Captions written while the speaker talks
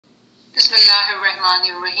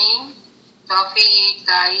बिस्मिल्लाहिर्रहमानिर्रहीम। तौफीक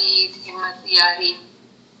ताईद हिम्मत यारी,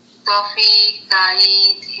 तौफीक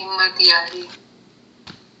ताईद हिम्मत यारी।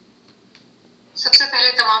 सबसे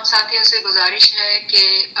पहले तमाम साथियों से गुजारिश है कि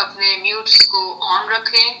अपने म्यूट्स को ऑन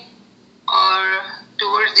रखें और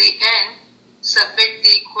towards the end submit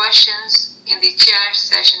the questions in the chat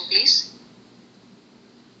session, please.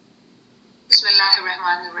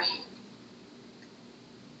 Bismillahirrahmanirrahim.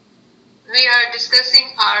 We are discussing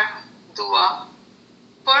our dua.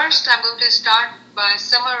 First, I'm going to start by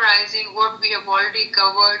summarizing what we have already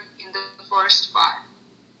covered in the first part.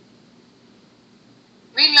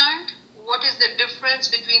 We learned what is the difference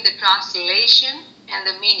between the translation and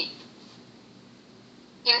the meaning.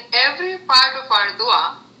 In every part of our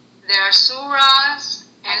dua, there are surahs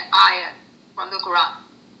and ayat from the Quran,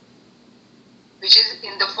 which is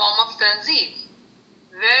in the form of tanzeel,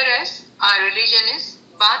 whereas our religion is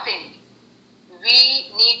batini.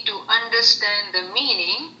 We need to understand the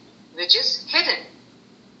meaning which is hidden.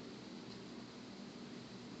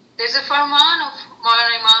 There's a farman of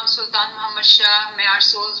Maulana Imam Sultan Muhammad Shah, may our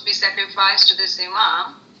souls be sacrificed to this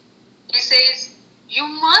Imam. He says, you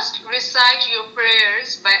must recite your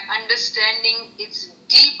prayers by understanding its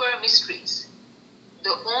deeper mysteries.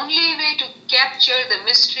 The only way to capture the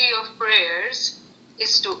mystery of prayers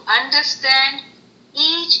is to understand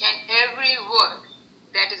each and every word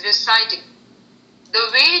that is recited. The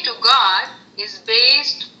way to God is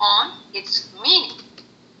based on its meaning.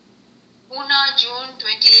 Pune, June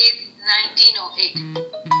 28, 1908.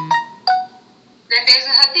 Then there is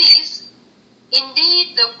a hadith.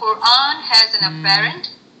 Indeed, the Quran has an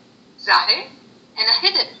apparent, zahir, and a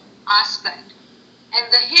hidden aspect. And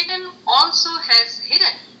the hidden also has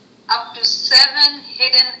hidden up to 7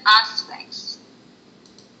 hidden aspects.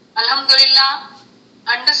 Alhamdulillah,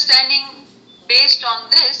 understanding based on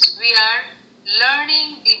this, we are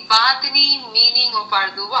learning the batini meaning of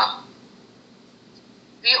our dua.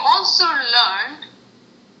 We also learned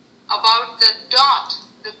about the dot,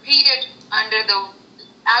 the period under the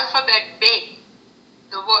alphabet Bay,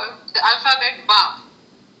 the alphabet Ba.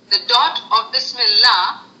 The dot of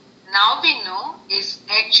Bismillah, now we know, is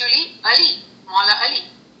actually Ali, Maula Ali,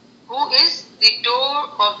 who is the door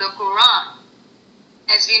of the Quran.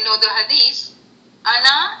 As we know the hadith,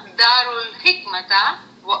 Ana Darul Hikmata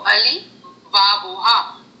wa Ali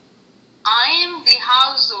Babuha. I am the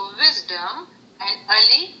house of wisdom and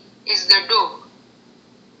Ali is the door.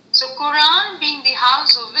 So Quran being the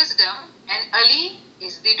house of wisdom and Ali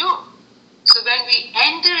is the door. So when we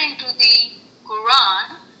enter into the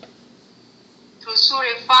Quran, through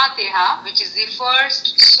Surah Fatiha, which is the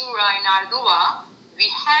first surah in our dua, we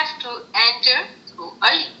have to enter through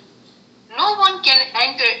Ali. No one can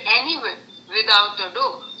enter anywhere without a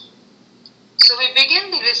door. So we begin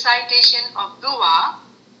the recitation of dua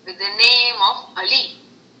with the name of Ali.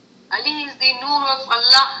 Ali is the nur of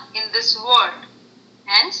Allah in this world,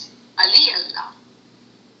 hence Ali Allah.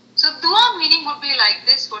 So dua meaning would be like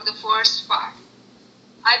this for the first part.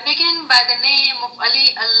 I begin by the name of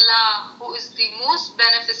Ali Allah, who is the most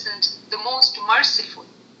beneficent, the most merciful.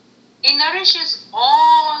 He nourishes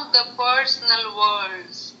all the personal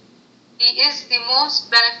worlds. He is the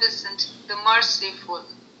most beneficent, the merciful.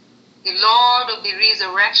 The Lord of the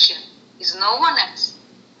resurrection is no one else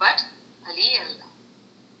but Ali Allah.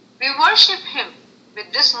 We worship Him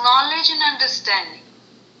with this knowledge and understanding.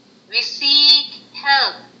 We seek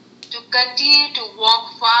help to continue to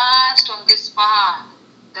walk fast on this path.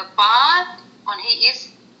 The path on He is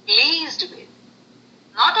pleased with,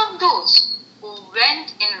 not of those who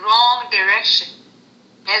went in wrong direction,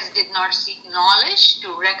 as did not seek knowledge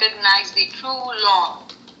to recognize the true law,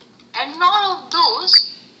 and not of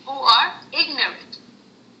those who are ignorant.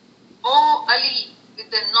 O Ali, with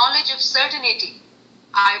the knowledge of certainty,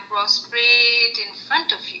 I prostrate in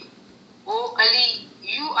front of you. O Ali,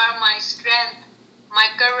 you are my strength, my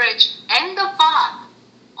courage, and the path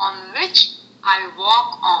on which I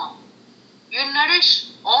walk on. You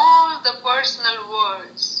nourish all the personal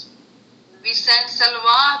worlds. We send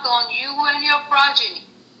salawat on you and your progeny,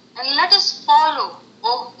 and let us follow,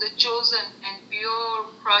 O the chosen and pure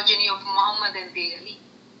progeny of Muhammad and the Ali,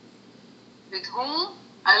 with whom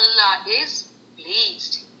Allah is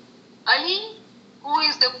pleased. Ali, who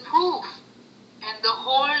is the proof and the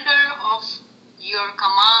holder of your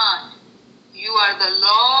command. You are the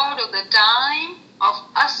Lord of the time of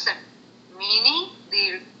Asr, meaning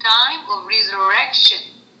the time of resurrection.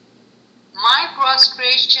 My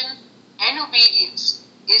prostration and obedience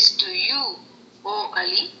is to you, O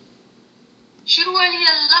Ali. शुरू अली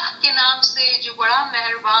अल्लाह के नाम से जो बड़ा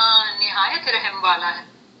मेहरबान निहायत रहम वाला है,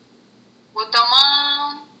 वो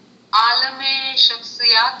तमाम आलम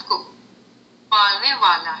शख्सियात को पालने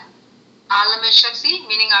वाला है. आलम शख्सी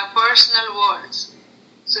meaning our personal worlds.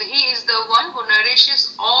 So he is the one who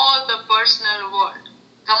nourishes all the personal world.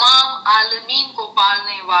 तमाम आलमीन को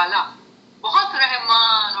पालने वाला, बहुत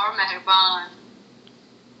रहमान और मेहरबान.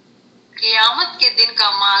 क़यामत के दिन का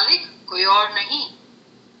मालिक कोई और नहीं,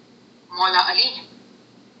 मौला अली है.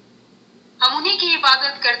 हम उन्हीं की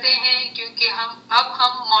इबादत करते हैं क्योंकि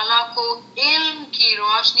हम मौला को इल्म की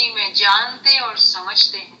रोशनी में जानते और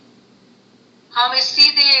समझते हैं. हम इस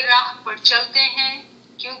सीधे राह पर चलते हैं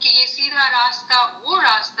क्योंकि ये सीधा रास्ता वो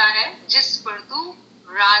रास्ता है जिस पर तू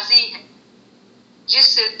राजी है,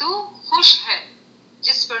 जिससे तू खुश है,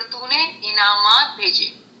 जिस पर तूने इनामात भेजे.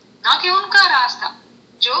 ना कि उनका रास्ता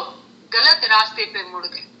जो गलत रास्ते पे मुड़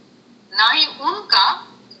गए, ना ही उनका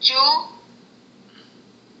जो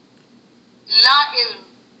ला इल्म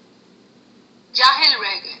जाहिल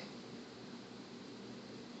रह गए.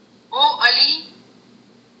 ओ अली,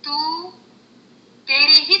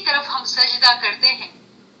 तेरी ही तरफ हम सजदा करते हैं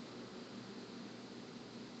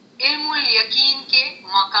इल्मुल यकीन के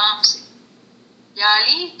मकाम से. या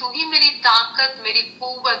अली, तू ही मेरी ताकत, मेरी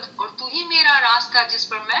कुव्वत और तू ही मेरा रास्ता जिस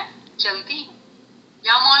पर मैं चलती हूँ.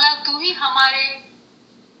 या मौला, तू ही हमारे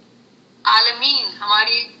आलमीन,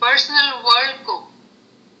 हमारी पर्सनल वर्ल्ड को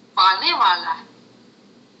पालने वाला है.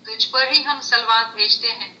 तुझ पर ही हम सलवात भेजते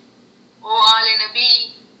हैं. ओ आले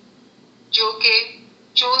नबी जो के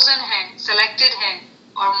चोजन है, सिलेक्टेड है,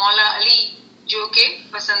 और मौला अली जो के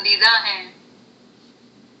पसंदीदा हैं.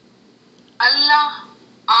 अल्लाह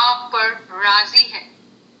आप पर राजी है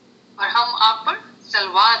और हम आप पर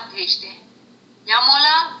सलवात भेजते हैं. या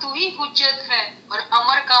मौला, तू ही हुज्जत है और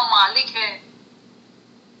अमर का मालिक है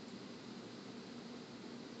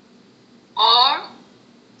और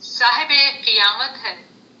साहिबे क़यामत है.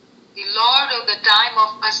 The Lord of the time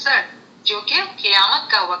of असर, जो कि क़यामत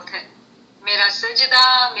का वक्त है. मेरा सजदा,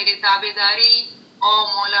 मेरी ताबेदारी और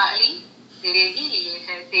मौला अली तेरे ही लिए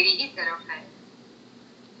है, तेरी ही तरफ है.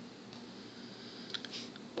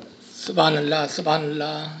 सुभान अल्लाह,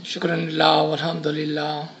 शुक्रल्लाह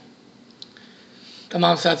वल्हम्दुलिल्लाह.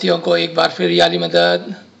 तमाम साथियों को एक बार फिर याली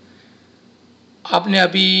मदद. आपने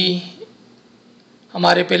अभी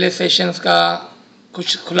हमारे पहले सेशंस का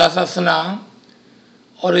कुछ खुलासा सुना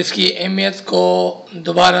और इसकी अहमियत को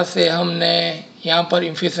दोबारा से हमने यहाँ पर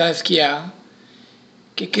एम्फसाइज किया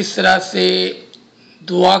कि किस तरह से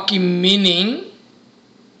दुआ की meaning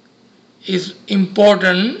is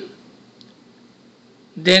important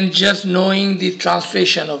then just knowing the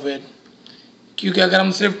translation of it. क्योंकि अगर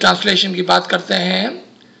हम सिर्फ ट्रांसलेशन की बात करते हैं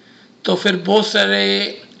तो फिर बहुत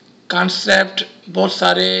सारे कॉन्सेप्ट, बहुत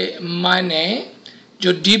सारे मायने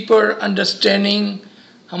जो डीपर अंडरस्टैंडिंग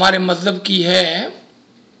हमारे मज़हब की है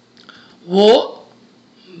वो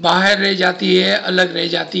बाहर रह जाती है, अलग रह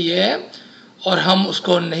जाती है और हम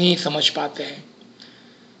उसको नहीं समझ पाते हैं.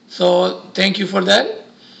 So thank you for that.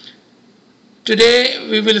 Today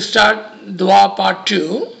we will start दुआ part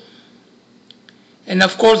 2. And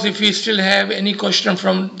of course, if you still have any question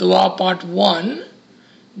from Dua part 1,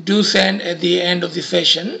 do send at the end of the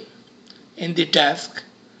session in the task.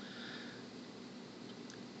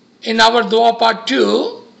 In our Dua part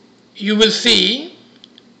 2, you will see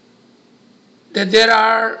that there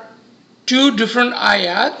are two different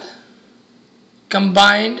ayat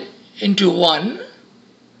combined into one.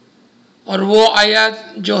 और वो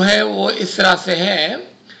आयत जो है वो इस तरह से है.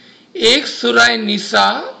 एक सूरह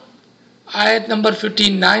निसा आयत नंबर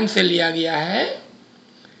 59 से लिया गया है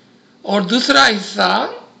और दूसरा हिस्सा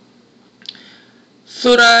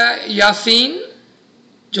सूरह यासीन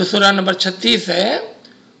जो सूरह नंबर 36 है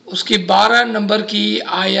उसकी 12 नंबर की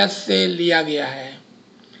आयत से लिया गया है.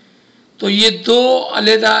 तो ये दो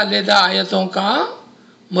अलग-अलग आयतों का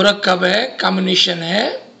मुरक्कब है, कॉम्बिनेशन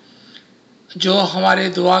है, जो हमारे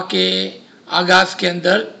दुआ के आगाज़ के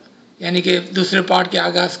अंदर यानी कि दूसरे पार्ट के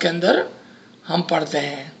आगाज़ के अंदर हम पढ़ते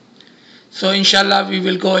हैं. So inshallah we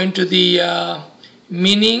will go into the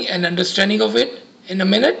meaning and understanding of it in a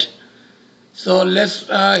minute. So let's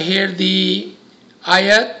hear the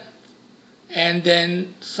ayat and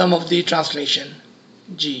then some of the translation.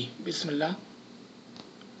 Ji, Bismillah.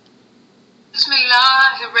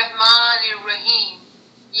 Bismillahirrahmanirrahim.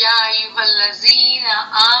 Ya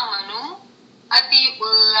ayyuhallazina amanu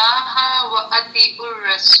atiullaha wa atiur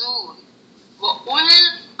rasul wa ulil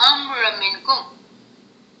amra minkum.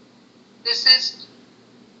 This is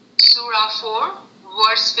Surah 4,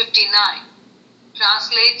 verse 59.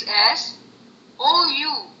 Translates as, O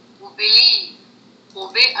you who believe,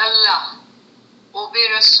 obey Allah, obey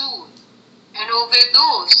Rasul, and obey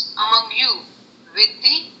those among you with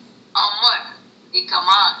the Amr, the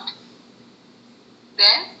command.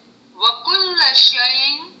 Then, وَكُلَّ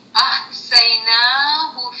شَيْءٍ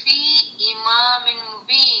أحصيناه في إمام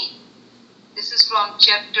مبين. This is from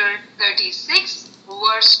chapter 36,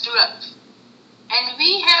 verse 12. And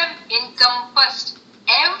we have encompassed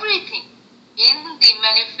everything in the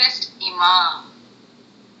manifest Imam.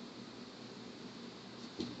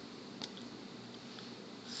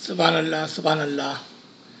 Subhanallah, Subhanallah.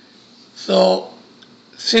 So,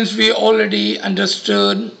 since we already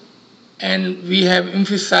understood and we have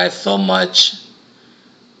emphasized so much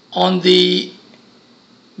on the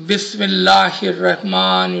Bismillahir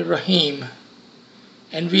Rahmanir Rahim,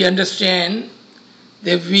 and we understand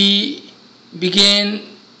that we begin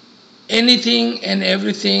anything and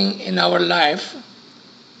everything in our life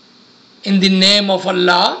in the name of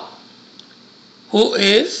Allah, who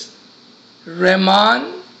is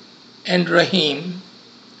Rahman and Rahim.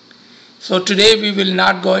 So today we will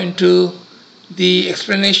not go into the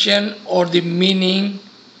explanation or the meaning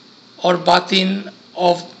or batin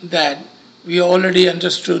of that. We already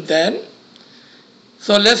understood that.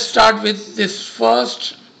 So let's start with this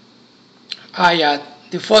first ayat,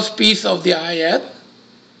 the first piece of the ayat,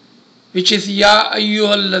 which is Ya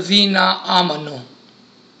ayyuhallazina amanu.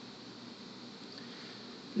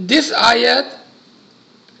 This ayat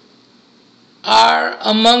are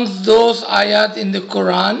amongst those ayat in the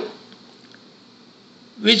Quran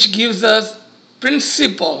which gives us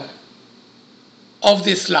principle of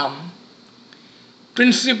the Islam,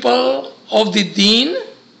 principle of the deen,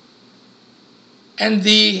 and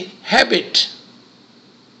the habit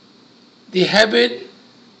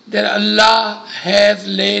that Allah has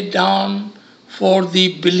laid down for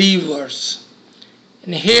the believers.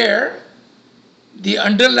 And here the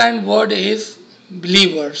underlined word is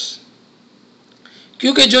believers,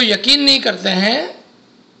 क्योंकि जो यकीन नहीं करते हैं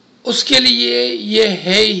उसके लिए ये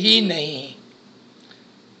है ही नहीं.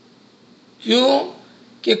 क्यों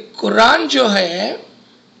कि कुरान जो है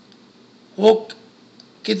वो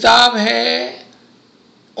किताब है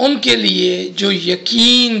उनके लिए जो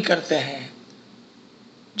यकीन करते हैं,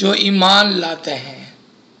 जो ईमान लाते हैं,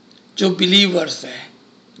 जो बिलीवर्स हैं,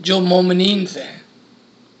 जो मोमिनीन्स हैं.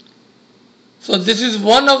 So this is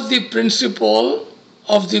one of the principle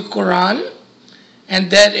of the Quran, and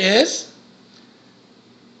that is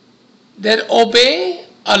that obey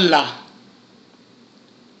Allah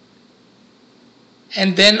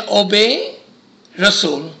and then obey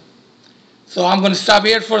Rasul. So I'm going to stop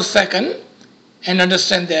here for a second and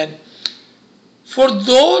understand that. For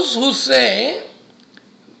those who say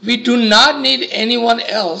we do not need anyone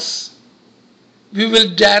else, we will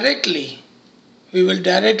directly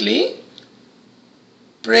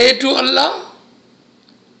pray to Allah,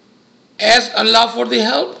 ask Allah for the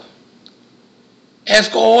help,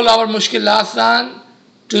 ask all our mushkilat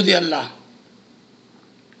to the Allah.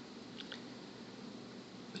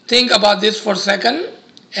 Think about this for a second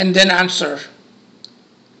and then answer.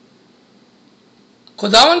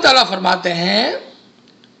 खुदावंद ताला फरमाते हैं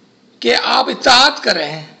कि आप इताअत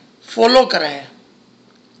करें, follow करें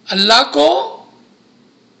अल्लाह को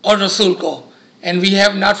और रसूल को. And we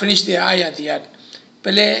have not finished the ayat yet.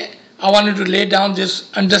 पहले I wanted to lay down this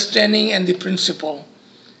understanding and the principle.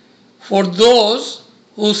 For those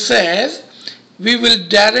who says we will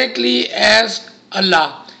directly ask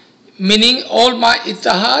Allah, meaning all my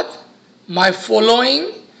itahat, my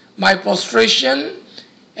following, my prostration,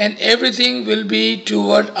 and everything will be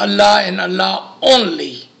toward Allah and Allah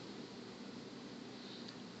only.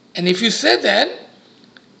 And if you say that,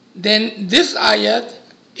 then this ayat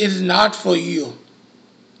is not for you.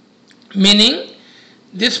 Meaning,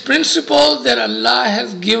 this principle that Allah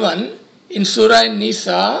has given in Surah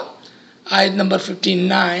Nisa, ayat number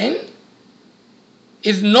 59,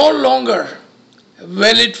 is no longer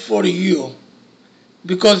valid for you,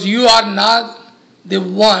 because you are not the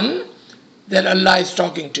one that Allah is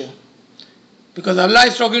talking to. Because Allah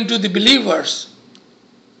is talking to the believers,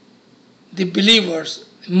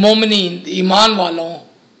 मोमिनीन, ईमान वालों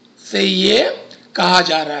से ये कहा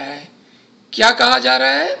जा रहा है. क्या कहा जा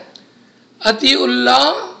रहा है?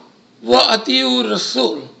 अतीउल्लाह व अतीउ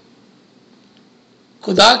रसूल,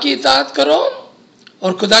 खुदा की इताअत करो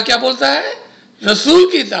और खुदा क्या बोलता है?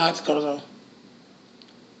 रसूल की इताअत करो.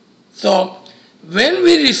 So when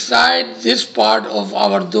we recite this part of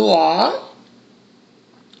our dua,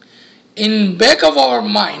 in back of our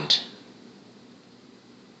mind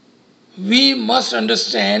we must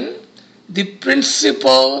understand the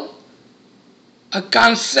principle, a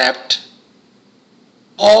concept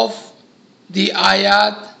of the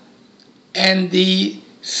ayat and the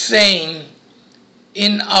saying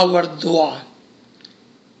in our dua.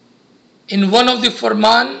 In one of the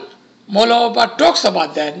Farman, Maula Baba talks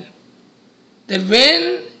about that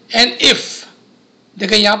when and if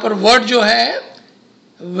देखिए यहाँ पर word जो है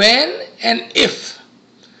when and if,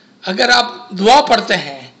 अगर आप दुआ पढ़ते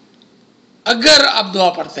हैं, अगर आप दुआ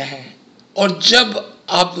पढ़ते हैं और जब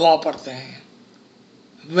आप दुआ पढ़ते हैं,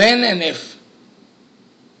 when and if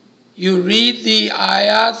you read the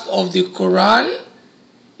ayats of the Quran,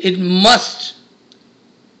 it must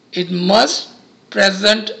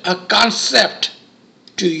present a concept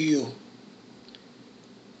to you.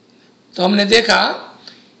 तो हमने देखा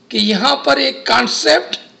कि यहाँ पर एक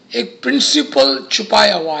कॉन्सेप्ट, एक प्रिंसिपल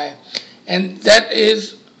छुपाया हुआ है, and that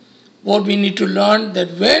is what we need to learn,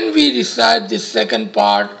 that when we recite this second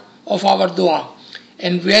part of our dua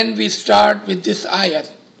and when we start with this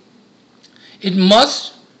ayat, it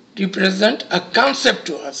must represent a concept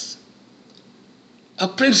to us, a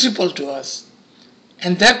principle to us.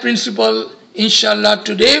 And that principle, inshallah,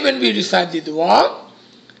 today when we recite the dua,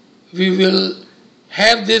 we will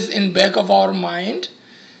have this in back of our mind,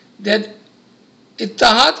 that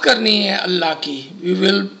इत्तेहाद करनी है अल्लाह की. We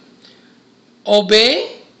will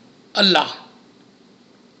obey Allah,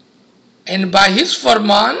 and by His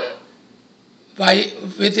farman,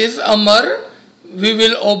 with His amr, we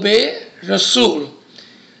will obey Rasul.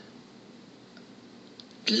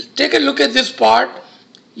 Take a look at this part.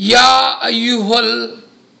 Ya ayyuhal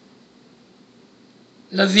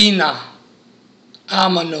lazina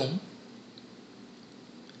amanu,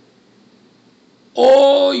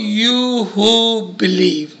 O you who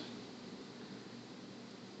believe.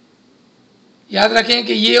 याद रखें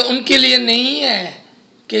कि ये उनके लिए नहीं है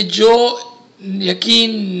कि जो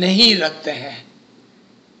यकीन नहीं रखते हैं.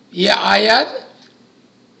 ये आयत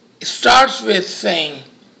starts with saying,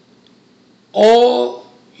 O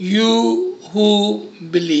you who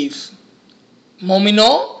believes.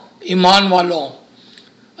 मोमिनो, ईमान वालों,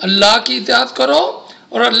 अल्लाह की इताअत करो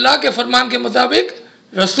और अल्लाह के फरमान के मुताबिक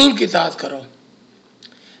रसूल की इताअत करो.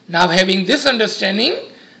 Now, having this understanding,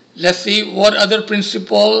 let's see what other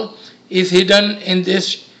principle is hidden in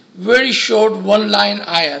this very short one-line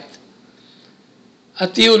ayat.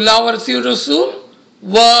 Atiullah wa atiur Rasul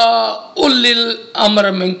wa ulil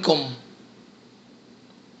amr minkum.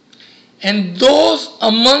 And those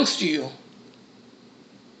amongst you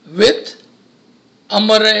with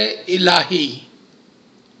amr ilahi.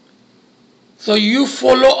 So you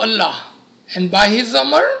follow Allah, and by His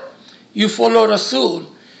amr you follow Rasul,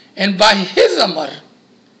 and by His amr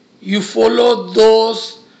you follow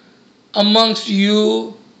those amongst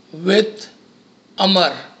you with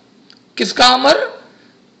amr. किसका अमर?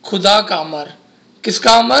 खुदा का अमर.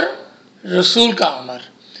 किसका अमर? रसूल का अमर.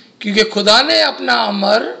 क्योंकि खुदा ने अपना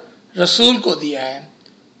अमर रसूल को दिया है.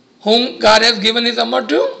 Whom God has given His amr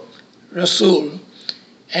to? Rasul.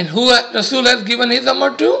 And who Rasul has given His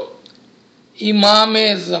amr to?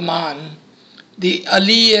 Imam-e-Zaman, the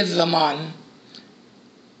Ali-e-Zaman,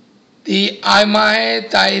 the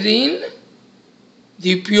Aimah-e-Tahirin,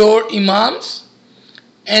 the pure Imams,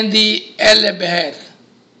 and the Ahl-e-Bayt,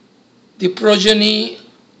 the progeny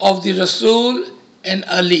of the Rasul and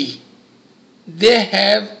Ali. They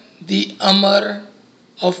have the Amr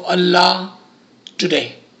of Allah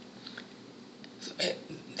today.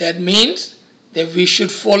 That means that we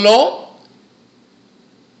should follow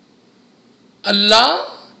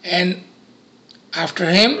Allah, and after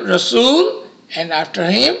him Rasul, and after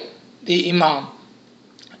him the Imam.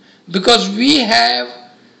 Because we have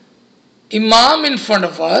Imam in front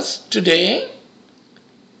of us today,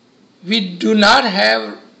 we do not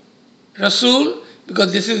have Rasul,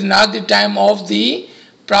 because this is not the time of the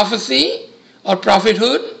prophecy or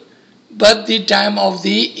prophethood, but the time of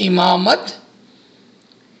the Imamat.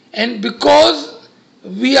 And because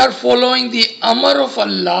we are following the Amr of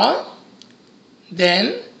Allah,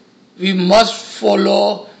 then we must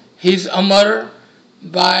follow His Amr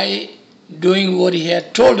by doing what He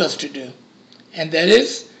had told us to do, and that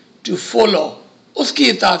is to follow.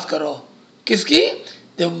 Uski itaat karo. Kiski?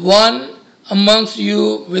 The one amongst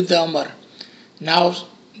you with the Amr. Now,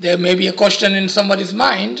 there may be a question in somebody's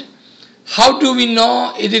mind, how do we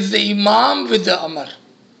know it is the Imam with the Amr?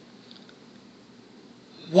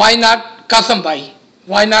 Why not Qasam Bhai?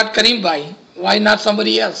 Why not Karim Bhai? Why not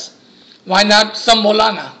somebody else? Why not some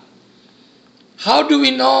Maulana? How do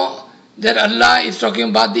we know that Allah is talking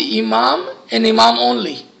about the Imam and Imam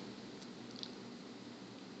only?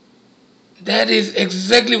 That is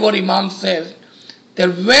exactly what Imam says, that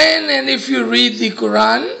when and if you read the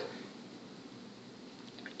Quran,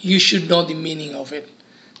 you should know the meaning of it.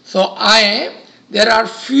 So there are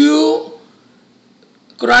few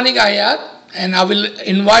Quranic ayat, and I will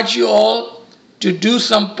invite you all to do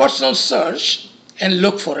some personal search and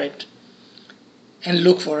look for it.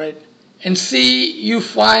 And see you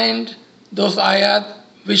find those ayat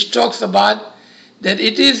which talks about that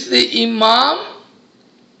it is the Imam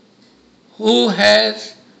who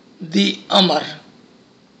has the Amr.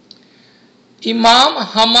 इमाम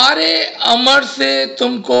हमारे अमर से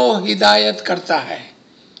तुमको हिदायत करता है.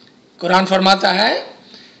 कुरान फरमाता है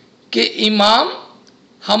कि इमाम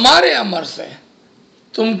हमारे अमर से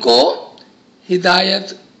तुमको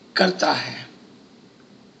हिदायत करता है.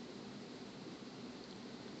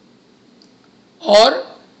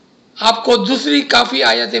 और आपको दूसरी काफ़ी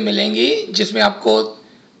आयतें मिलेंगी जिसमें आपको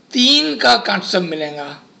 3 का कॉन्सेप्ट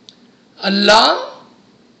मिलेगा. अल्लाह,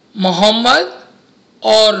 मोहम्मद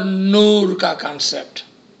और नूर का कॉन्सेप्ट.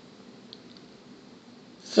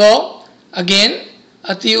 सो अगेन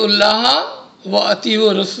अतीउल्लाह व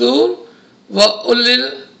अतीउ रसूल व उलिल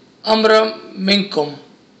अम्र मिनकुम.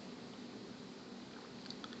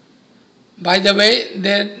 By the way,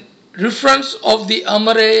 the reference of the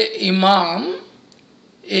Amr-e-Imam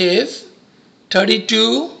is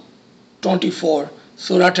 32:24,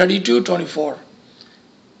 Surah 32:24.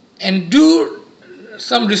 And do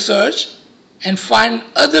some research and find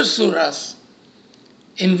other surahs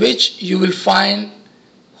in which you will find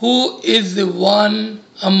who is the one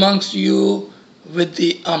amongst you with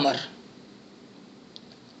the Amr.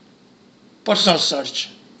 Personal search.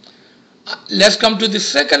 Let's come to the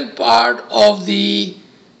second part of the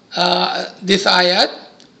this ayat,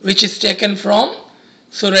 which is taken from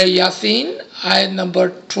Surah Yasin, ayat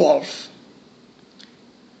number 12.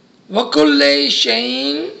 وَكُلِّ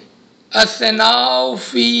شَيْءٍ أَحْصَيْنَاهُ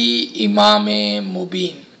فِي إِمَامٍ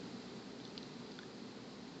مُبِينٍ.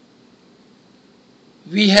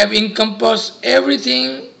 We have encompassed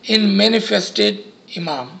everything in manifested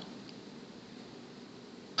Imam.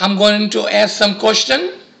 I'm going to ask some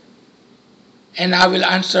question and I will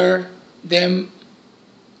answer them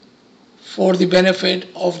for the benefit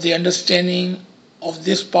of the understanding of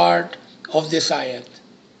this part of this ayat.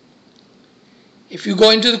 If you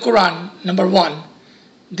go into the Quran, number 1,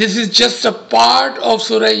 this is just a part of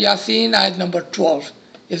Surah Yasin, ayat number 12.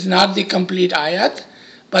 It's not the complete ayat,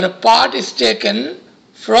 but a part is taken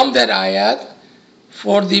from that ayat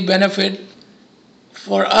for the benefit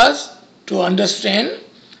for us to understand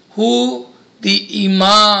who the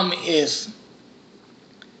Imam is.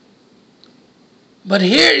 But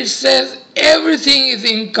here it says everything is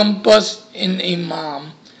encompassed in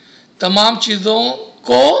Imam. तमाम चीज़ों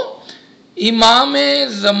को इमाम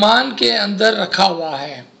ज़मान के अंदर रखा हुआ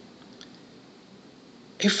है.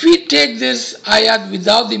 If we take this ayat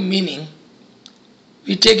without the meaning,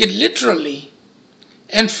 we take it literally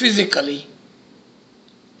and physically,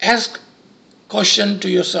 ask question to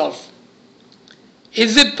yourself.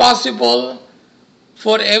 Is it possible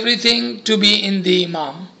for everything to be in the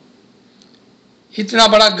Imam? इतना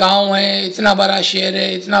बड़ा गांव है, इतना बड़ा शहर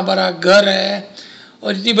है, इतना बड़ा घर है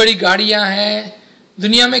और इतनी बड़ी गाड़ियां हैं.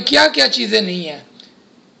 दुनिया में क्या क्या चीज़ें नहीं हैं.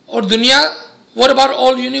 और दुनिया, what about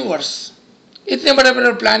all universe? इतने बड़े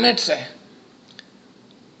बड़े planets हैं.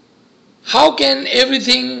 How can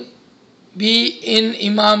everything be in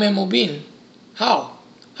Imam Mubin? How?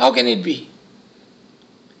 How can it be?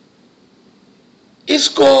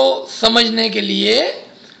 इसको समझने के लिए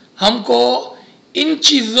हमको इन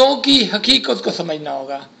चीज़ों की हकीकत को समझना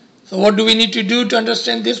होगा. So what do we need to do to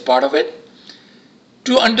understand this part of it?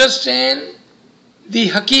 To understand the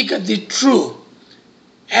hakikat, the true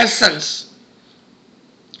essence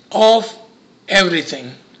of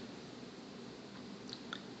everything.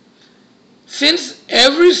 Since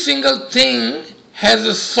every single thing has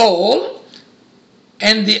a soul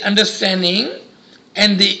and the understanding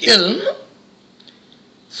and the ilm,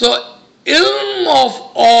 so ilm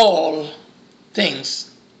of all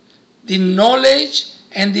things, the knowledge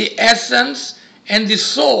and the essence and the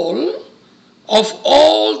soul of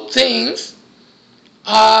all things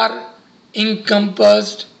are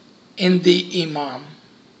encompassed in the Imam.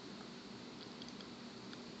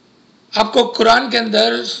 आपको कुरान के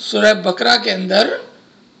अंदर सूरह बकरा के अंदर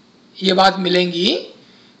ये बात मिलेंगी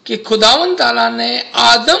कि खुदावंद ताला ने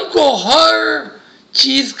आदम को हर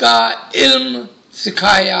चीज का इल्म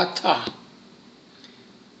सिखाया था.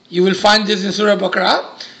 You will find this in Surah Baqarah,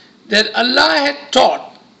 that Allah had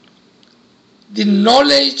taught the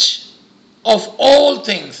knowledge of all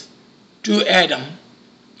things to Adam.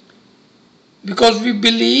 Because we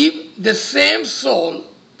believe the same soul,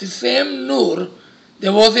 the same nur,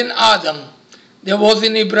 there was in Adam, there was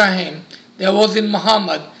in Ibrahim, there was in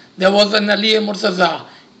Muhammad, there was in Ali Murtaza,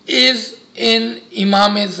 is in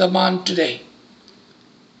Imam Zaman today.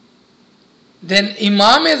 Then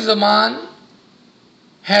Imam Zaman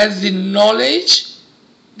has the knowledge,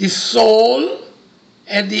 the soul,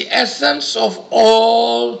 and the essence of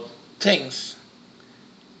all things.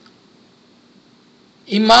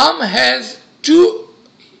 Imam has two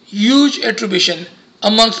huge attribution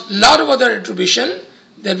amongst a lot of other attribution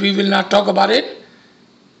that we will not talk about it,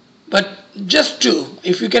 but just two,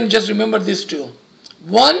 if you can just remember these two.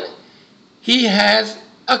 One, he has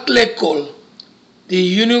akle kol, the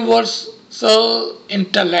universal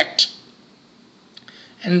intellect,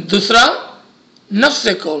 and dusra,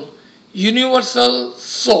 nafse kol, universal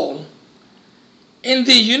soul. In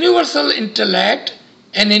the universal intellect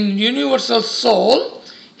and in universal soul,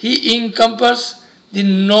 he encompasses the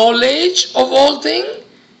knowledge of all things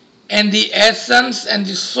and the essence and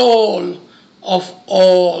the soul of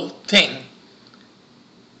all things.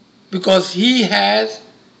 Because he has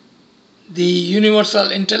the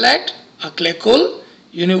universal intellect, akle kul,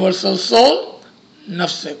 universal soul,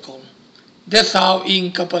 nafse kul. That's how he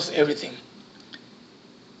encompasses everything.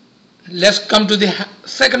 Let's come to the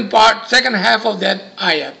second half of that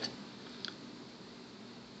ayat.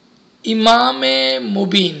 इमाम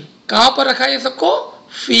मुबीन, कहां पर रखा है सबको?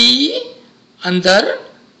 फी, अंदर,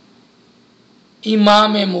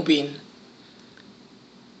 इमाम मुबीन.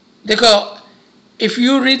 देखो, if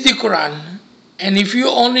you read the Quran and if you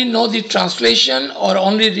only know the translation or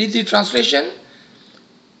only read the translation,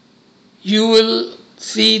 you will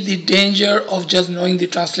see the danger of just knowing the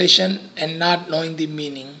translation and not knowing the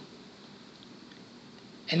meaning.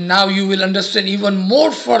 And now you will understand even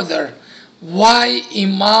more further why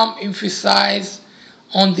Imam emphasized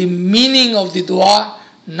on the meaning of the dua,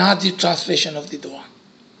 not the translation of the dua.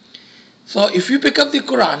 So if you pick up the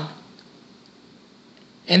Quran,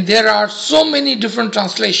 and there are so many different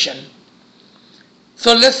translations,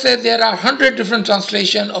 so let's say there are 100 different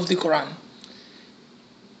translations of the Quran.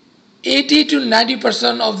 80 to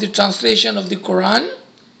 90% of the translation of the Quran,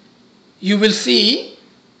 you will see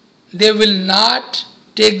they will not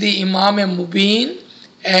take the Imam Mubin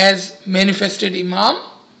as manifested Imam,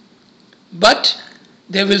 but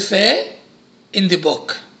they will say in the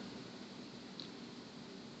book.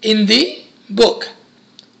 In the book.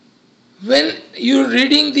 When you're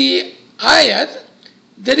reading the ayat,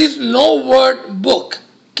 there is no word book,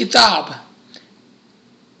 kitab.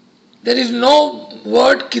 There is no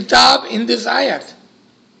word kitab in this ayat.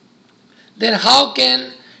 Then how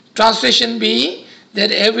can translation be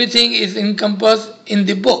that everything is encompassed in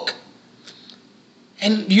the book?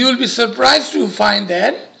 And you will be surprised to find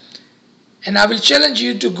that, and I will challenge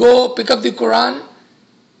you to go pick up the Quran.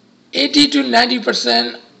 80 to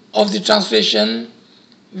 90% of the translation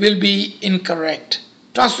will be incorrect.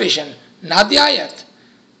 Translation, not the ayat,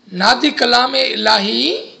 not the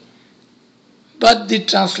kalam-e-ilahi, but the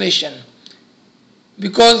translation.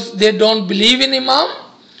 Because they don't believe in Imam,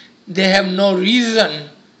 they have no reason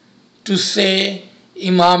to say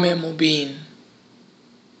Imam Mubin.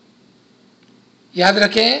 याद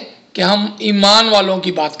रखें कि हम ईमान वालों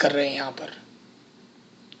की बात कर रहे हैं यहाँ पर,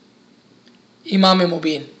 इमाम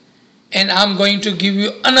मुबीन. And I'm going to give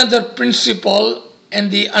you another principle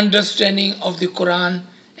and the understanding of the Quran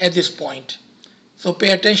at this point. So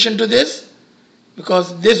pay attention to this,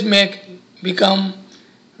 because this may become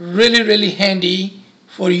really, really handy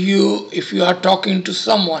for you if you are talking to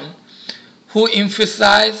someone who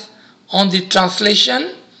emphasizes on the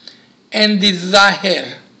translation and the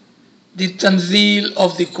zahir, the tanzil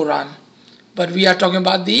of the Quran. But we are talking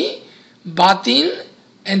about the batin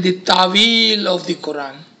and the tawil of the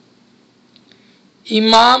Quran.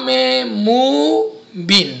 इमाम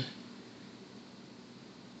मुबीन,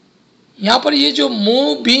 यहाँ पर ये जो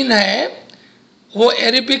मुबीन है वो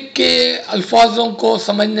Arabic के अल्फाजों को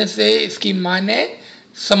समझने से इसकी माने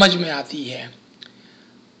समझ में आती है.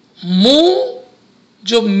 मु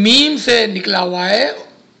जो मीम से निकला हुआ है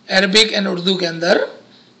अरबिक एंड उर्दू के अंदर,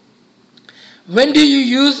 when do you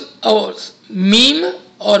use a meme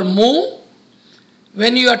और मु?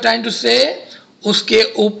 when you are trying to say उसके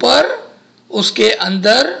ऊपर, उसके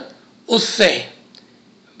अंदर, उससे,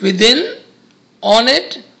 within, on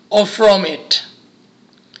it or from it.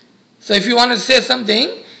 So if you want to say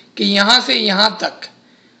something कि यहाँ से यहाँ तक,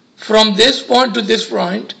 from this point to this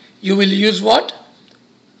point, you will use what?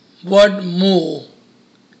 Word mu,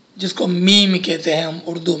 जिसको मीम कहते हैं हम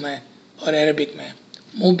उर्दू में और अरबिक में.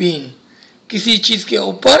 मुबीन, किसी चीज के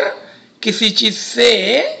ऊपर, किसी चीज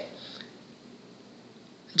से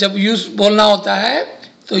जब यूज बोलना होता है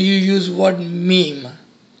तो you use word meme.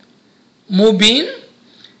 Mubin,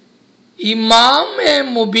 Imam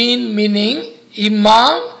Mubin meaning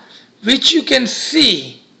Imam which you can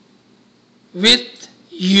see with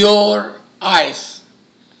your eyes.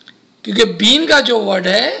 क्योंकि बीन का जो वर्ड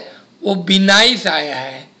है वो बिनाई से आया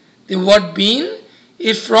है. The word bean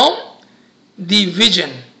is from the vision,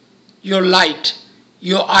 your light,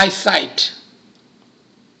 your eyesight.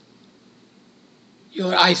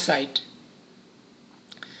 Your eyesight.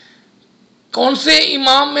 कौन से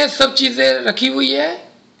इमाम में सब चीज़ें रखी हुई है?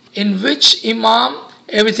 In which imam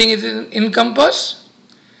everything is encompassed?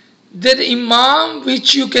 That imam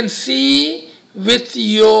which you can see with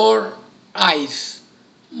your eyes,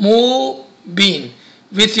 mubin,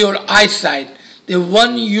 with your eyesight, the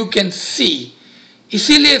one you can see.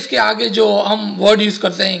 इसीलिए इसके आगे जो हम वर्ड यूज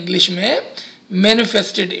करते हैं इंग्लिश में,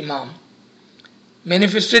 मैनिफेस्टेड इमाम.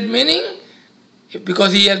 Manifested meaning,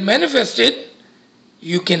 because he has manifested,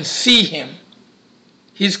 you can see him.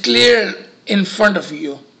 He is clear in front of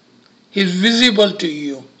you. He is visible to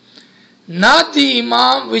you. Not the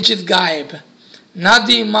imam which is gaib, not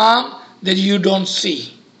the imam that you don't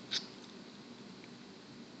see.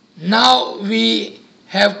 Now we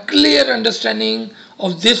have clear understanding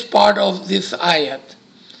of this part of this ayat,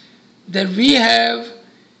 that we have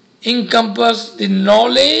encompassed the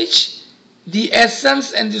knowledge, the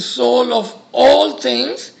essence and the soul of all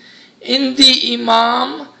things in the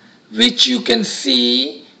imam which you can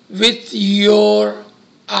see with your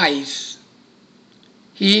eyes.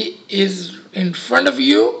 He is in front of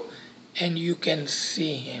you and you can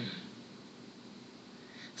see him.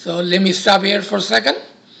 So let me stop here for a second.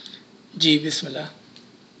 Ji, Bismillah.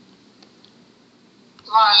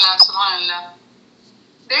 Subhanallah, Subhanallah.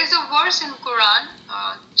 There is a verse in Quran,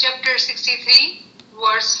 chapter 63,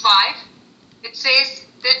 verse 5. It says,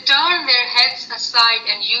 they turn their heads aside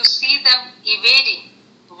and you see them evading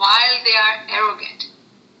while they are arrogant.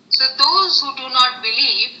 So those who do not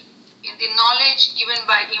believe in the knowledge given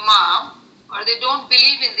by Imam, or they don't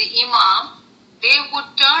believe in the Imam, they would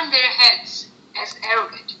turn their heads as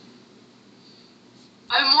arrogant.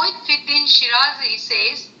 Al-Mu'id Fiddin Shirazi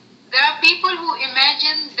says, there are people who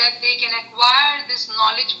imagine that they can acquire this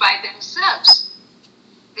knowledge by themselves.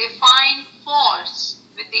 They find faults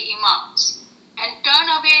with the Imams and turn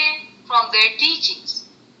away from their teachings.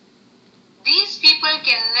 These people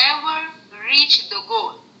can never reach the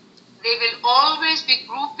goal. They will always be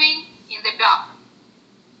grouping in the dark.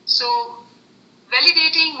 So,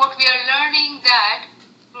 validating what we are learning that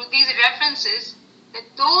through these references, that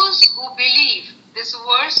those who believe this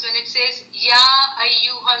verse when it says, Ya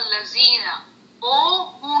ayyuhal lazina,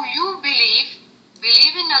 O who you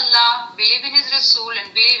believe in Allah, believe in His Rasul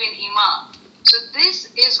and believe in Imam. So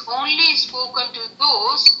this is only spoken to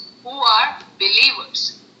those who are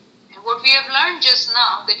believers. And what we have learned just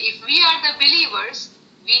now, that if we are the believers,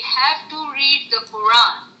 we have to read the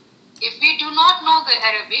Quran. If we do not know the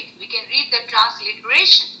Arabic, we can read the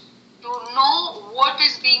transliteration to know what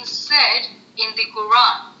is being said in the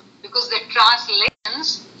Quran, because the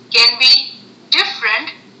translations can be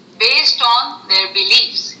different based on their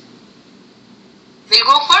beliefs. We'll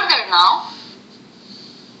go further now.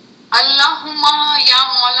 Allahumma ya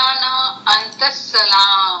Maulana anta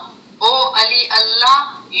salam. O Ali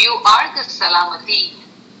Allah, you are the salamati.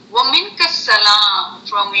 Wa minka salam,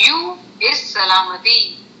 from you is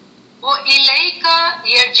salamati. Wa ilayka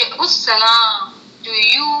yarji'us salam, to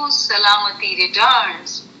you salamati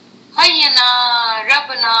returns. Hayyana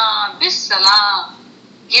Rabbana bis salam,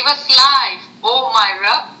 give us life, O my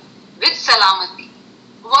Rabb, with salamati.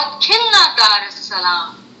 Wadkhilna dar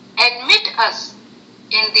salam, admit us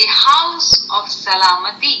in the house of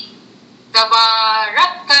salamati.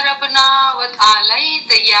 Tabarakta Rabbana wa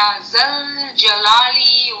ta'alayta ya zal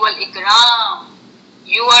jalali wal ikram.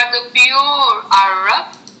 You are the pure, our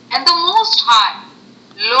Rabb, and the most high,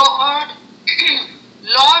 Lord,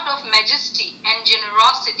 Lord of majesty and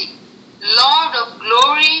generosity, Lord of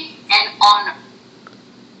glory and honor.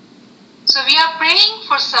 So we are praying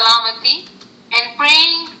for salamati and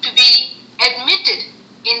praying to be admitted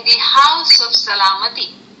in the house of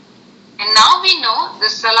salamati. And now we know the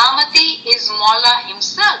salamati is Mawla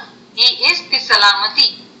himself. He is the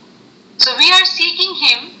salamati. So we are seeking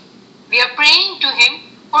him, we are praying to him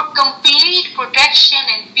for complete protection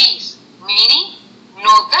and peace, meaning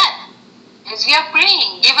no death. As we are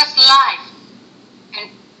praying, give us life.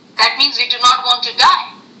 And that means we do not want to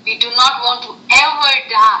die. We do not want to ever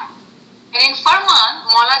die. And in Farman,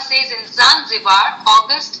 Mawla says in Zanzibar,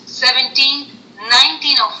 August 17,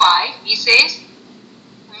 1905, he says,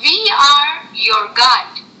 we are your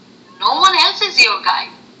guide. No one else is your guide.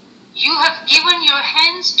 You have given your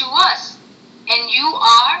hands to us and you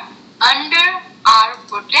are under our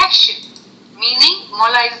protection. Meaning,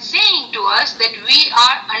 Mawla is saying to us that we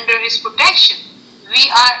are under his protection. We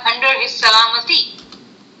are under his salamati.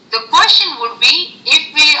 The question would be,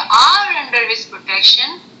 if we are under his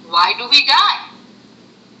protection, why do we die?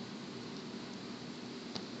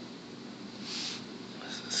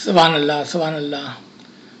 Subhanallah, Subhanallah.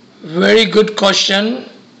 Very good question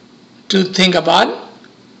to think about.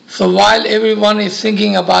 So while everyone is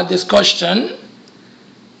thinking about this question,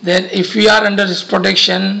 that if we are under His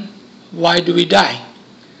protection, why do we die?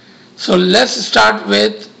 So let's start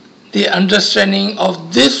with the understanding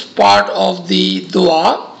of this part of the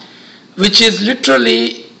dua, which is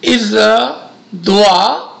literally is a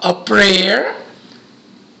dua, a prayer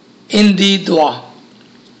in the dua.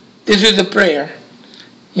 This is the prayer.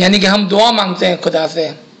 यानी कि हम दुआ मांगते हैं खुदा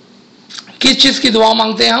से. किस चीज़ की दुआ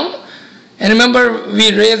मांगते हैं हम? And remember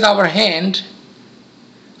we raise our hand,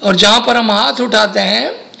 और जहाँ पर हम हाथ उठाते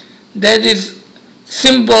हैं, that is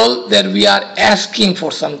symbol that we are asking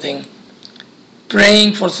for something,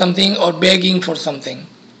 praying for something or begging for something.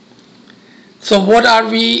 So what are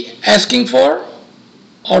we asking for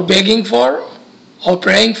or begging for or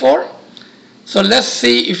praying for? So let's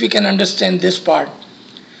see if we can understand this part.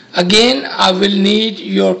 Again, I will need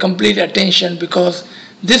your complete attention because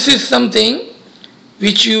this is something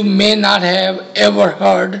which you may not have ever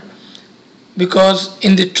heard, because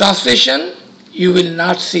in the translation you will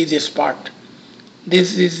not see this part.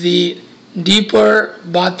 This is the deeper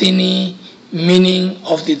batini meaning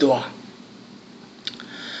of the dua.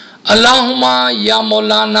 Allahumma ya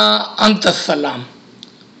Maulana anta salam.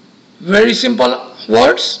 Very simple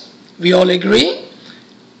words. We all agree.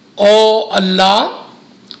 O Allah,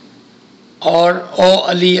 or O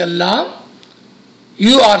Ali Allah,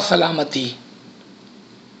 you are salamati.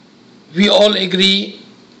 We all agree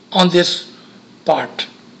on this part.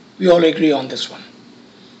 We all agree on this one.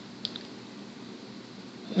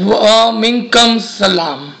 Wa minkam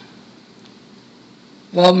salam.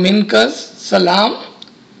 Wa minkas salam.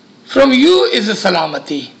 From you is a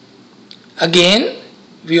salamati. Again,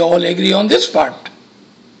 we all agree on this part,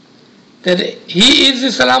 that he is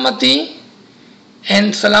the salamati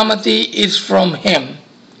and salamati is from him.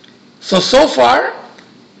 So far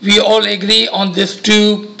we all agree on this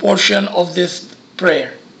two portion of this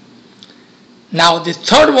prayer. Now the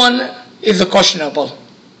third one is a questionable.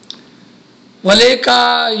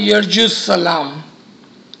 Waleka yarju salam,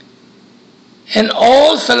 and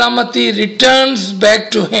all salamati returns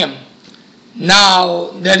back to him.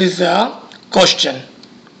 Now there is a question,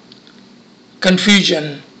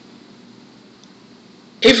 confusion.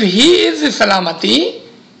 If he is the salamati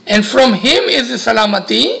and from him is the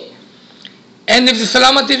salamati, and if the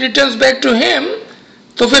salamati returns back to him,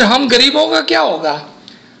 तो फिर हम गरीबों का क्या होगा?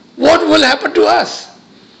 What will happen to us?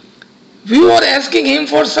 We were asking him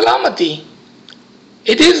for salamati.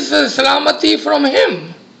 It is salamati from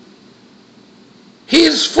him. He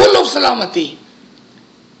is full of salamati.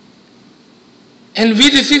 And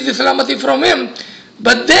we receive the salamati from him.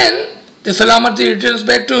 But then the salamati returns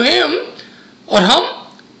back to him, और हम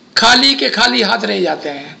खाली के खाली हाथ रह जाते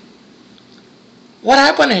हैं. What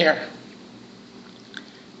happened here?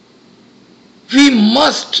 We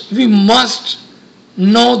must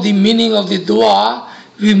know the meaning of the dua.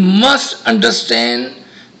 We must understand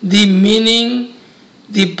the meaning,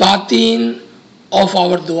 the batin of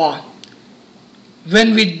our dua.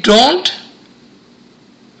 When we don't,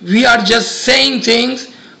 we are just saying things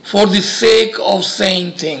for the sake of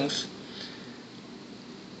saying things.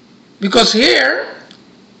 Because here,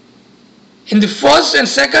 in the first and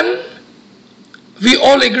second, we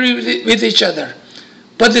all agree with each other.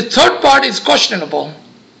 But the third part is questionable.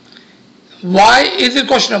 Why is it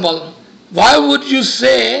questionable? Why would you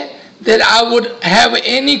say that I would have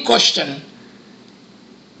any question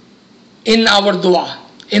in our dua?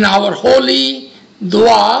 In our holy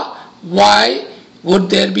dua, why would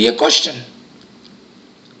there be a question?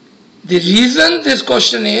 The reason this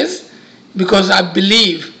question is because I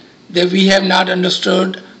believe that we have not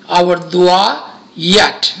understood our dua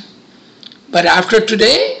yet. But after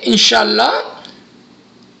today, inshallah,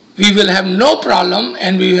 we will have no problem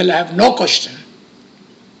and we will have no question.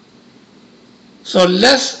 So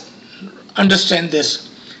let's understand this.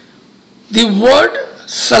 The word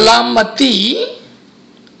salamati,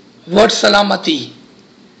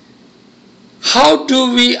 how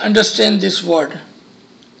do we understand this word?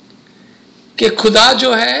 कि खुदा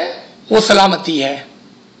जो है वो सलामती है.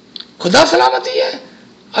 खुदा सलामती है,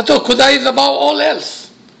 तो खुदा is above all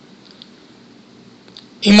else.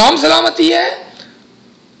 Imam salamati है,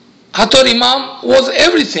 Hathor Imam was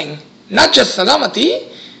everything, not just salamati.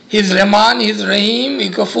 He's Rahman, he's Rahim,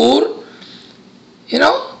 he's Ghafur,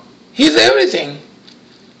 he's everything.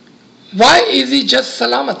 Why is he just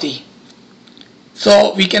salamati?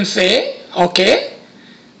 So we can say, okay,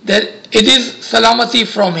 that it is salamati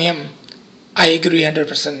from him. I agree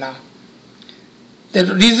 100% now. The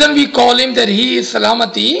reason we call him that he is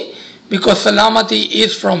salamati, because salamati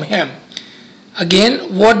is from him.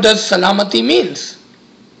 Again, what does salamati means?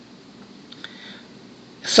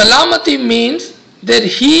 Salamati means that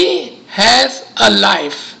he has a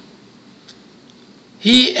life.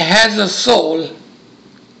 he has a soul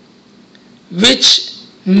which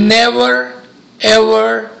never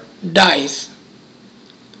ever dies.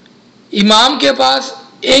 इमाम के पास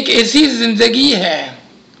एक ऐसी जिंदगी है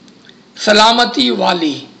सलामती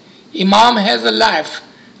वाली. इमाम has a life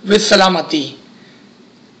with सलामती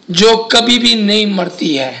जो कभी भी नहीं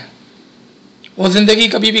मरती है. वो जिंदगी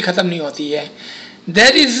कभी भी खत्म नहीं होती है.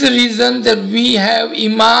 That is the reason that we have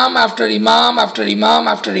imam after imam after imam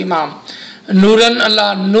after imam. Nuran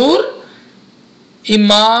Allah Nur.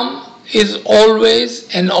 Imam is always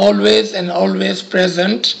and always and always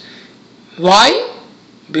present. Why?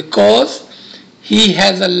 Because he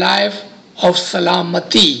has a life of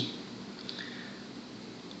salamati.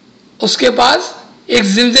 उसके पास एक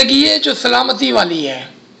जिंदगी है जो सलामती वाली है,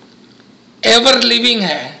 ever living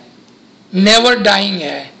है, never dying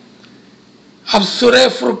है. अब सूरह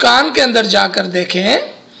फुरकान के अंदर जाकर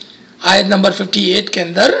देखें आयत नंबर 58 के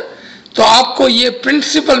अंदर, तो आपको ये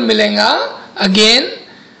प्रिंसिपल मिलेगा अगेन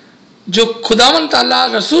जो खुदावंद ताला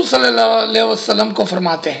रसूल सल्लल्लाहु अलैहि वसल्लम को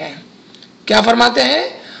फरमाते हैं. क्या फरमाते हैं?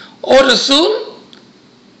 और रसूल,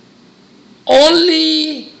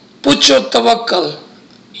 only put your तवक्कल,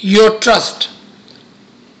 your trust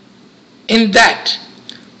in that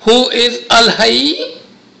who is all हई,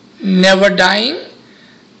 never dying,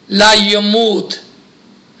 La Yamut,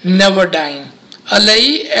 never dying.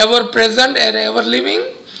 Alai, ever present and ever living.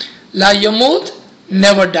 La Yamut,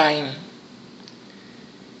 never dying.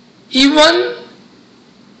 Even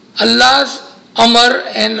Allah's Amr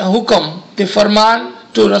and Hukam, the Farman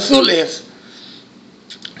to Rasul is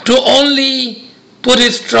to only put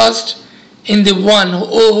his trust in the one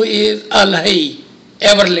who is Al-Hayy,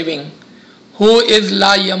 ever living, who is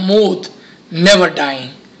La Yamut, never dying.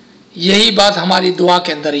 यही बात हमारी दुआ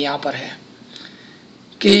के अंदर यहाँ पर है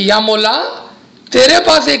कि या मौला, तेरे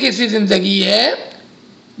पास एक ऐसी जिंदगी है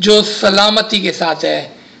जो सलामती के साथ है,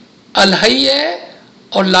 अल-हई है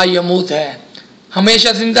और ला यमूत है,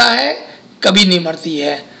 हमेशा जिंदा है, कभी नहीं मरती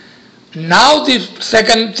है. Now the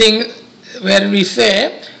second thing where we से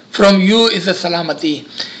फ्रॉम यू इज अ सलामती.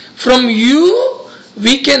 From you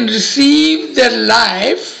we can receive the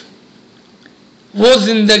life, वो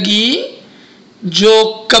जिंदगी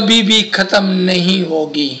जो कभी भी खत्म नहीं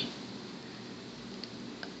होगी.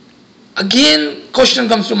 Again question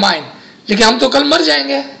comes to mind, लेकिन हम तो कल मर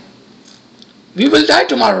जाएंगे. We will die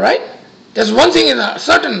tomorrow, right? That's one thing is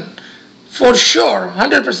certain for sure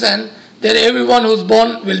 100% that everyone who is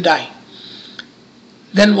born will die.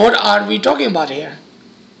 Then what are we talking about here?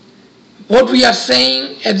 What we are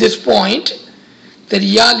saying at this point that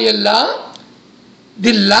या अल्लाह,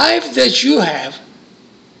 the life that you have,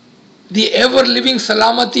 the ever living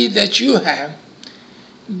salamati that you have,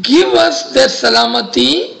 give us that salamati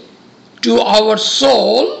to our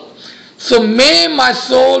soul, so may my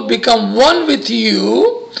soul become one with you,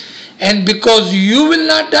 and because you will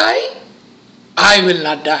not die, I will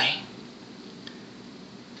not die.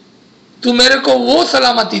 तू मेरे को वो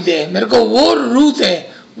सलामती दे, मेरे को वो रूह दे,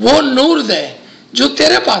 वो नूर दे जो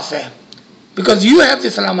तेरे पास है. because you have the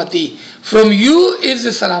salamati, from you is the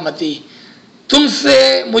salamati.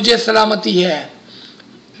 तुमसे मुझे सलामती है.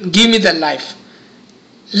 Give me that life.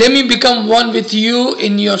 Let me become one with you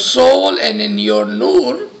in your soul and in your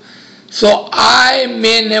nur, so I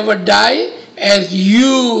may never die as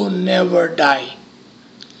you never die.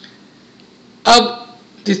 अब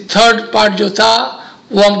the third part जो था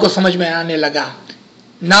वो हमको समझ में आने लगा.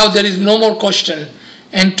 Now there is no more question,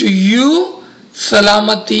 and to you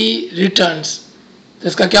सलामती returns. तो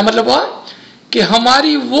इसका क्या मतलब हुआ कि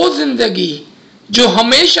हमारी वो जिंदगी जो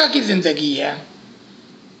हमेशा की जिंदगी है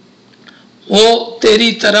वो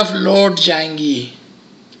तेरी तरफ लौट जाएंगी.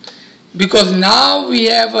 Because now we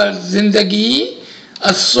have a जिंदगी,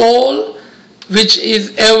 a soul which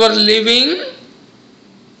is ever living,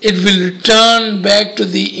 it will return back to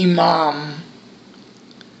the Imam.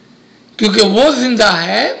 क्योंकि वो जिंदा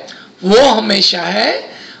है, वो हमेशा है,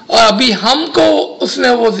 और अभी हमको उसने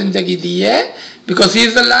वो जिंदगी दी है. Because he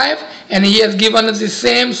is alive and he has given us the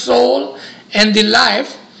same soul and the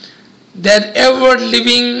life, that ever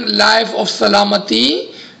living life of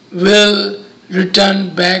salamati will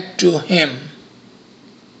return back to him.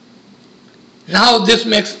 Now this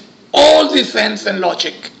makes all the sense and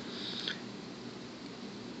logic.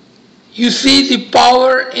 You see the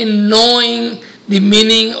power in knowing the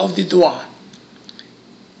meaning of the dua.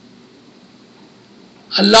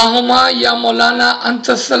 Allahumma ya Maulana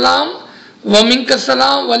anta salam wa minka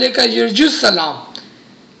salam wa alayka yarju salam.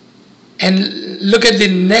 And look at the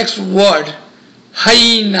next word,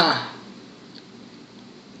 Hayna.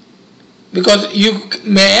 Because you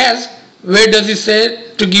may ask, where does it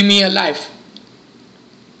say to give me a life?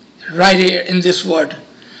 right here in this word.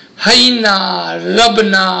 Hayna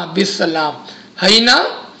Rabbna Bisalam.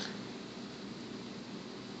 Hayna,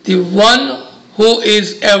 the one who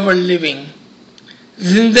is ever living.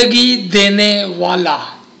 जिंदगी देने वाला,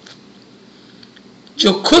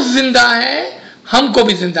 जो खुद जिंदा है हमको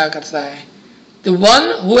भी जिंदा करता है. The one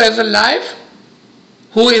who has a life,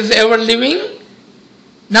 who is ever living,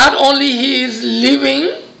 not only he is living,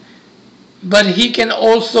 but he can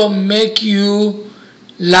also make you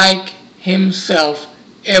like himself,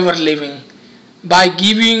 ever living, by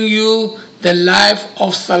giving you the life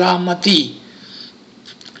of salamati.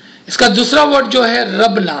 इसका दूसरा word जो है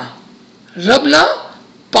रबना. रबना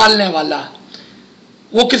पालने वाला.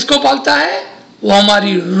 वो किसको पालता है? वो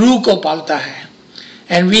हमारी रूह को पालता है.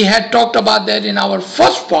 And we had talked about that in our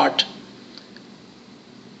first part.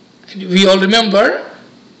 We all remember,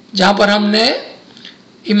 जहां पर हमने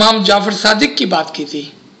इमाम जाफर सादिक की बात की थी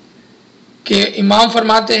कि इमाम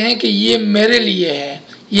फरमाते हैं कि ये मेरे लिए है,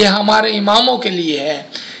 ये हमारे इमामों के लिए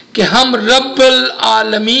है कि हम रब्बुल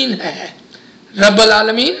आलमीन हैं. रब्बुल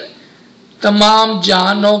आलमीन, तमाम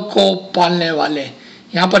जहानों को पालने वाले.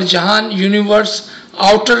 यहाँ पर जहान यूनिवर्स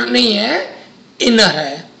आउटर नहीं है, इनर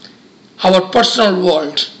है. आवर पर्सनल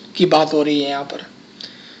वर्ल्ड की बात हो रही है यहाँ पर.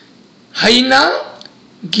 hayna,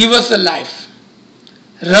 give us a life.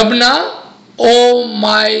 रबना, oh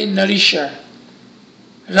my नरिशर.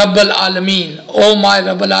 रब्बुल आलमीन, ओ माय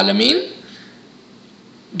रब्बुल आलमीन,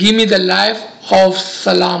 give me the life of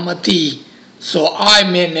salamati so I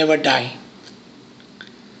may never die.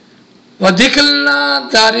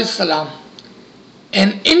 Wadikilna Dar Salam,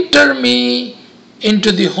 and enter me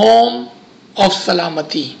into the home of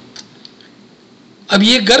salamati. अब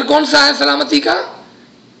ये घर कौन सा है सलामती का?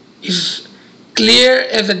 Is clear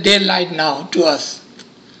as a daylight now to us.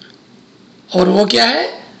 और वो क्या है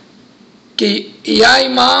कि या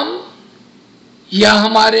इमाम या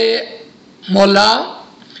हमारे मौला,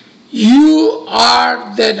 you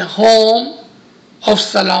are that home of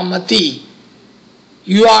salamati.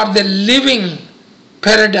 You are the living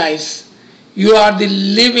paradise. You are the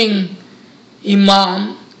living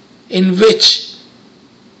imam in which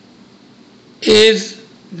is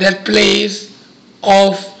that place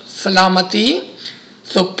of salamati.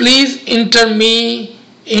 So please enter me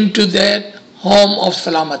into that home of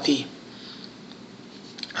salamati.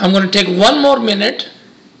 I'm going to take one more minute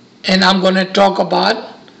and I'm going to talk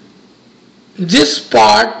about this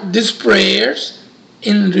part, these prayers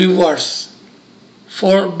in reverse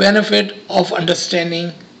for benefit of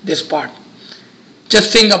understanding this part.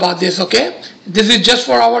 Just think about this, okay? This is just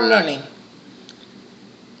for our learning.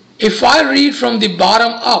 If I read from the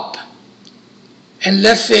bottom up, and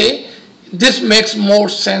let's say this makes more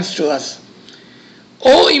sense to us.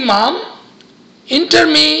 O Imam, enter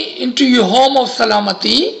me into your home of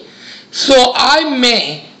salamati so I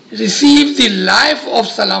may receive the life of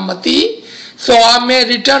salamati, so I may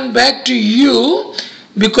return back to you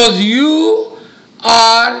because you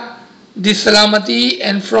are the salamati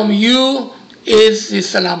and from you is the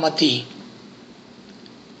salamati.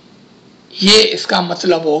 ये इसका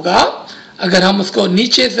मतलब होगा अगर हम उसको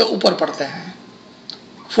नीचे से ऊपर पढ़ते हैं,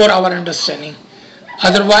 for our understanding.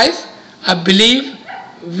 Otherwise, I believe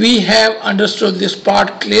we have understood this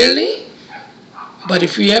part clearly, but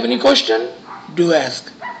if you have any question, do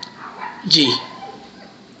ask. Ji.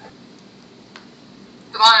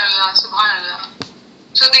 Subhanallah, Subhanallah.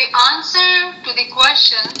 So the answer to the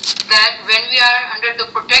question that when we are under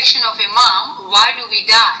the protection of Imam, why do we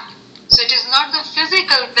die? So it is not the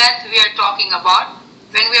physical death we are talking about.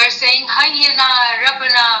 When we are saying Hayyana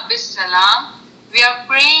Rabbana Bisalam, we are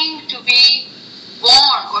praying to be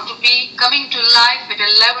born or to be coming to life at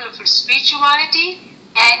a level of spirituality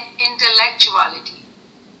and intellectuality.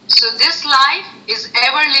 So this life is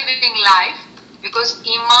ever living life because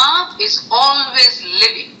Imam is always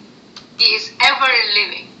living. He is ever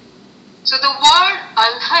living. So the word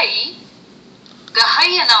Al-Hayy, the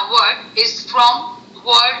Hayyana word is from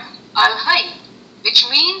word Al-Hayy, which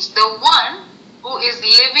means the one who is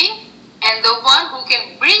living and the one who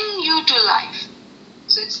can bring you to life.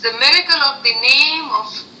 So it's the miracle of the name of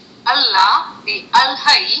Allah, the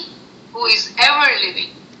Al-Hayy, who is ever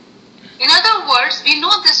living. In other words, we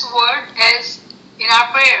know this word as, in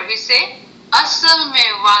our prayer, we say, Asal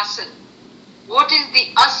mein wasil. What is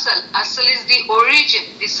the Asal? Asal is the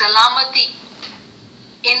origin, the Salamati.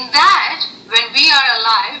 In that, when we are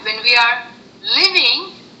alive, when we are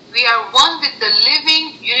living, we are one with the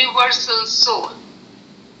living universal soul.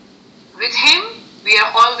 With Him, we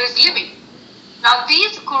are always living. Now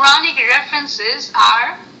these Quranic references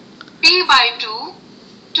are P by 2,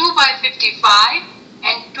 2 by 55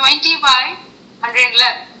 and 20 by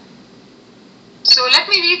 111. So let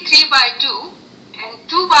me read 3 by 2, and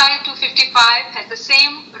 2 by 255 has the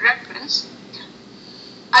same reference.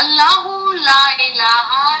 Allahu la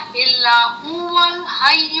ilaha illa huwal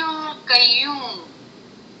hayyul qayyum.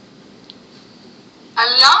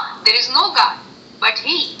 Allah, there is no God, but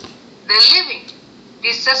He, the living,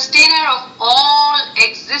 the sustainer of all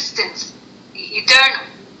existence, the eternal.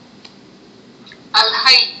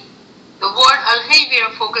 Al-Hayy, the word Al-Hayy we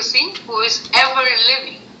are focusing, who is ever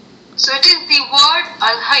living. So it is the word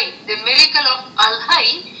Al-Hayy, the miracle of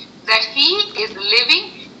Al-Hayy, that He is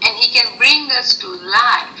living and He can bring us to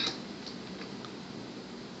life.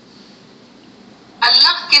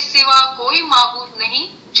 Allah के सिवा कोई माबूद नहीं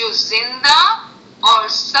जो जिंदा और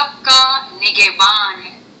सबका निगहबान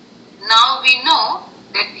है. Now we know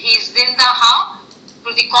that He is zinda how?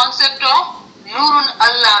 Through the concept of Nurun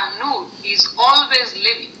Allah, Nur. He is always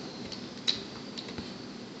living.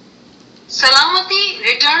 Salamati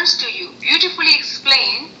returns to you. Beautifully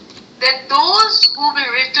explained that those who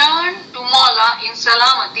will return to Mawla in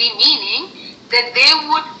Salamati, meaning that they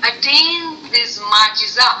would attain this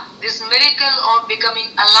majiza, this miracle of becoming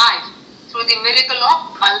alive through the miracle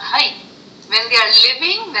of Al-Hayy. When they are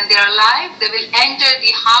living, when they are alive, they will enter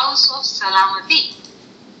the house of Salamati.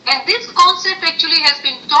 And this concept actually has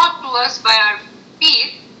been taught to us by our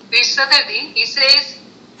Pir Sadruddin. He says,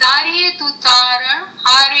 Tariye tu taran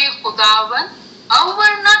hare khudawan,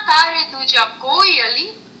 awar na tare tuja koi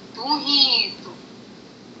ali, tu hi tu.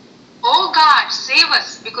 Oh God, save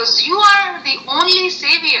us, because you are the only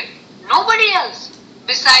savior. Nobody else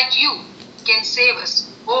beside you can save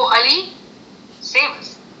us. Oh Ali, save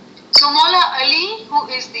us. So Mawla Ali, who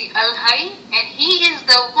is the Al-Hayy, and He is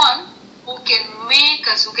the one who can make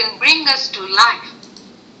us, who can bring us to life.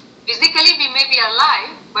 Physically we may be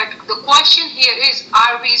alive, but the question here is,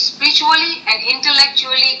 are we spiritually and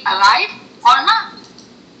intellectually alive or not?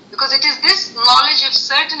 Because it is this knowledge of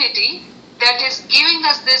certainty that is giving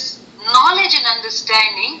us this knowledge and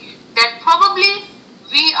understanding that probably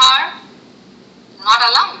we are not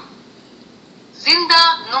alive.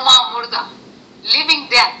 Zinda numa murda, living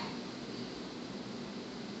death.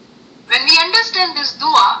 When we understand this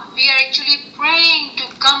dua, we are actually praying to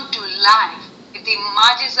come to life with the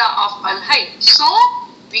majiza of Al-Hayy, so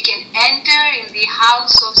we can enter in the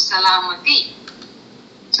house of Salamati.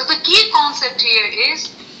 So the key concept here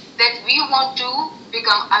is that we want to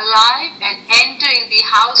become alive and enter in the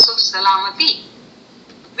house of Salamati.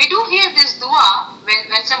 We do hear this dua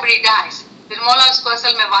when somebody dies. Fir Mawla usko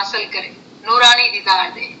asal mein wasal kare, Nurani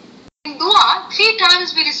didar de. In dua, 3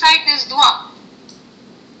 times we recite this dua.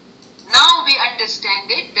 Now we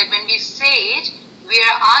understand it, that when we say it, we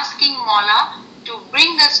are asking Mawla to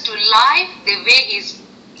bring us to life the way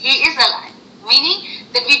He is alive. Meaning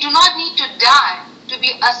that we do not need to die to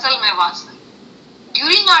be asal mein wasal.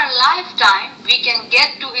 During our lifetime, we can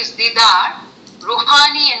get to His didar,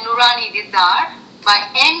 Ruhani and Nurani didar, by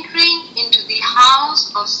entering into the house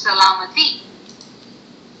of Salamati.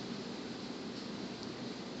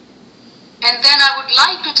 And then I would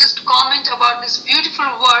like to just comment about this beautiful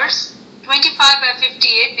verse 25 by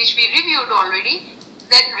 58, which we reviewed already,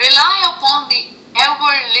 that rely upon the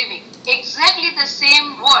ever-living. Exactly the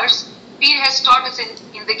same verse Pir has taught us in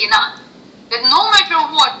the Ginan. That no matter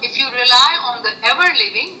what, if you rely on the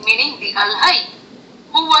ever-living, meaning the Al-Hayy,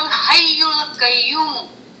 Huwal Hayyul Qayyum,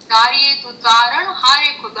 Tariye tu taran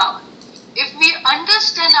hare khudawan. If we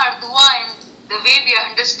understand our dua in the way we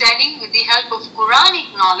are understanding with the help of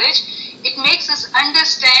Quranic knowledge, it makes us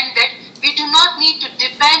understand that we do not need to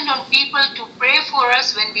depend on people to pray for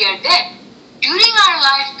us when we are dead. During our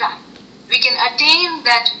lifetime, we can attain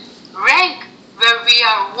that rank where we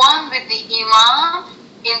are one with the Imam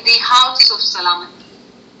in the house of Salamati.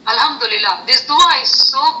 Alhamdulillah, this dua is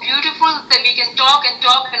so beautiful that we can talk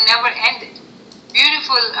and never end it.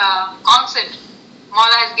 Beautiful concept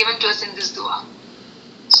Mawla has given to us in this dua.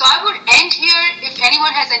 So I would end here. If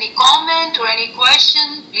anyone has any comment or any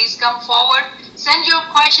question, please come forward. Send your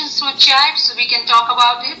questions through chat so we can talk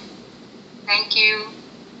about it. Thank you.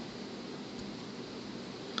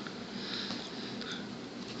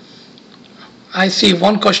 I see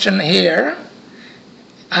one question here.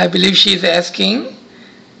 I believe she is asking.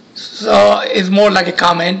 So it's more like a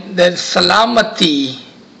comment that Salamati,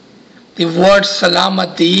 the word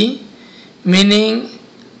Salamati, meaning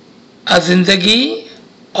a zindagi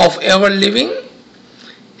of ever living,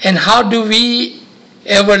 and how do we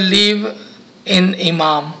ever live in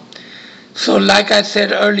Imam? So like I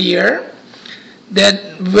said earlier,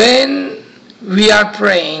 that when we are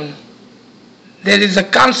praying, there is a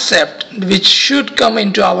concept which should come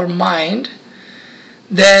into our mind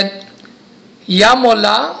that Ya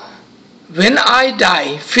Mawla, when I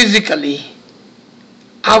die physically,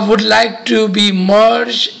 I would like to be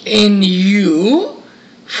merged in you,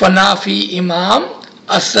 Fanafi Imam,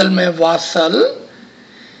 Asal mein Wasal,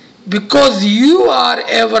 because you are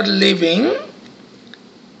ever living.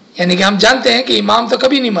 यानी कि हम जानते हैं कि इमाम तो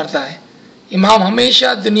कभी नहीं मरता है, इमाम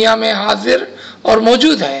हमेशा दुनिया में हाजिर और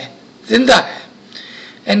मौजूद है, जिंदा है.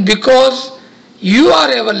 And because you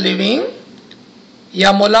are ever living,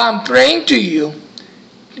 Ya Mullah, I'm praying to you,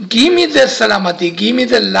 give me the salamati, give me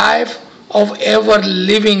the life of ever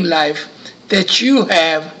living life that you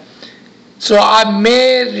have, so I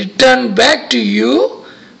may return back to you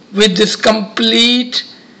with this complete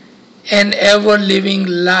and ever living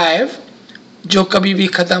life जो कभी भी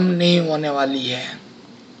खत्म नहीं होने वाली है.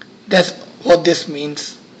 That's what this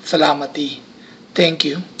means, salamati. Thank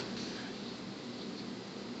you.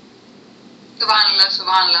 Subhanallah,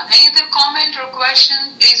 Subhanallah. Any other comment or question?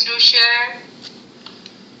 Please do share.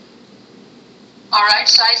 Alright,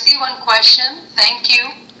 so I see one question. Thank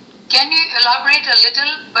you. Can you elaborate a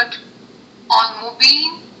little but on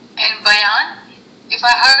Mubin and Bayan? If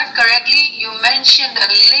I heard correctly, you mentioned a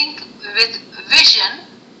link with vision.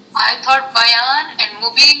 I thought Bayan and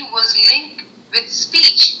Mubin was linked with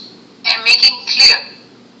speech and making clear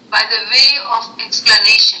by the way of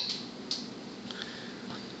explanation.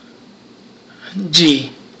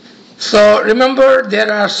 Ji. So remember,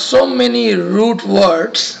 there are so many root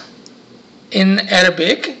words in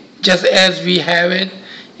Arabic, just as we have it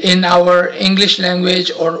in our English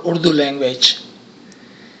language or Urdu language.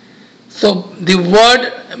 So the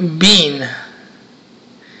word bean,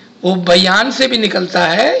 वो बयान से भी निकलता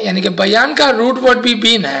है, यानी कि बयान का रूट वर्ड भी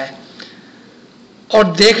बीन है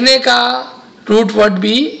और देखने का रूट वर्ड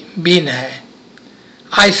भी बीन है.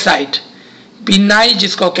 आई साइट, बीनाई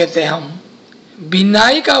जिसको कहते हैं हम,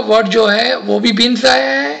 बीनाई का वर्ड जो है वो भी बीन से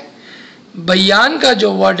आया है, बयान का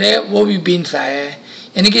जो वर्ड है वो भी बीन से आया है,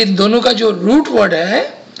 यानी कि इन दोनों का जो रूट वर्ड है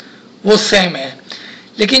वो सेम है.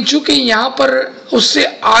 लेकिन चूंकि यहाँ पर उससे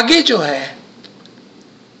आगे जो है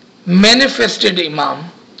मैनिफेस्टेड इमाम,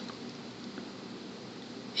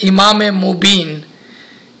 इमाम मुबीन,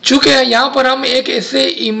 चूंकि यहाँ पर हम एक ऐसे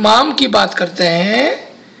इमाम की बात करते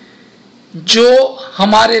हैं जो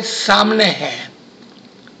हमारे सामने है.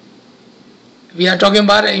 वी आर टॉकिंग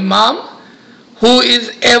अबाउट इमाम हु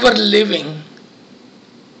इज एवर लिविंग,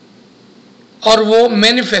 और वो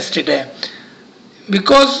मैनिफेस्टेड है.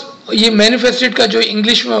 बिकॉज ये मैनिफेस्टेड का जो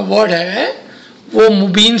इंग्लिश में वर्ड है वो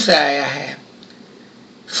मुबीन से आया है.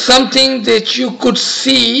 Something that you could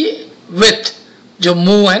see with, जो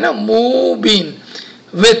मुंह है ना, मुबीन,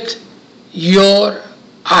 विथ योर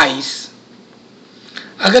आईज.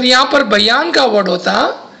 अगर यहां पर बयान का वर्ड होता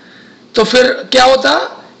तो फिर क्या होता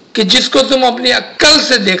कि जिसको तुम अपनी अक्ल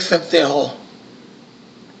से देख सकते हो,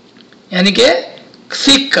 यानी कि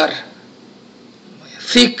सीख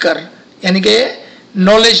कर यानी कि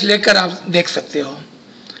नॉलेज लेकर आप देख सकते हो.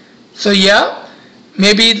 सो या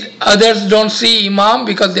may be others don't see इमाम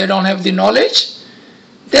because they don't have the knowledge,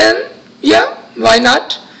 then या why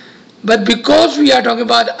not? But because we are talking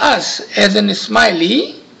about us as an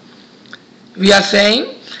Ismaili, we are saying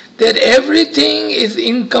that everything is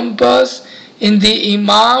encompassed in the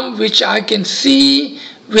Imam which I can see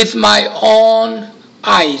with my own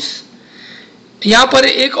eyes. यहाँ पर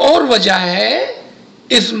एक और वजह है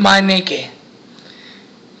इस मायने के,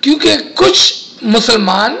 क्योंकि कुछ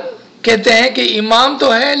मुसलमान कहते हैं कि इमाम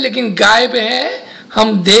तो है लेकिन गायब है,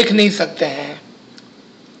 हम देख नहीं सकते हैं,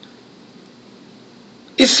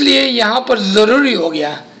 इसलिए यहाँ पर जरूरी हो गया.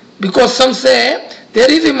 बिकॉज सम से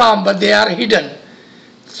देयर इज इमाम but they are hidden,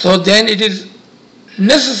 so then it is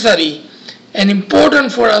necessary and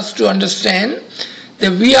important for us to understand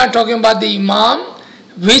that we are talking about the imam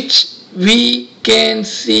which we can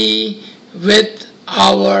see with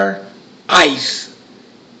our eyes.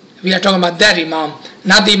 We are talking about that imam,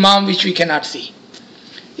 not the imam which we cannot see.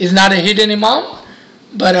 Is not a hidden imam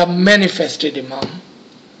but a manifested imam.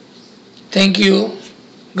 Thank you.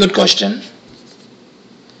 Good question.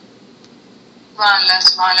 Subhanallah,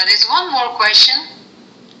 Subhanallah. There's one more question.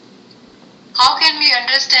 How can we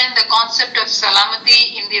understand the concept of salamati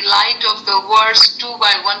in the light of the verse 2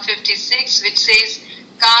 by 156 which says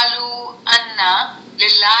Kalu anna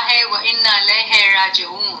lillahi wa inna ilayhi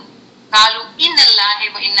raji'un. Kalu inna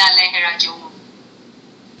lillahi wa inna ilayhi raji'un.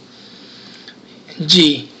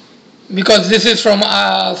 Ji, because this is from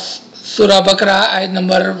Surah Baqarah, ayat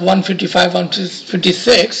number 155,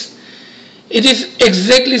 156. It is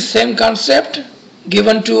exactly same concept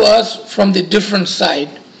given to us from the different side.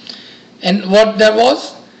 And what there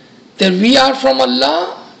was, that we are from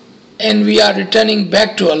Allah and we are returning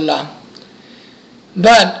back to Allah.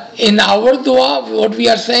 But in our dua, what we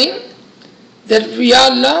are saying, that we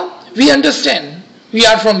are Allah, we understand. we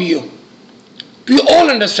are from you. We all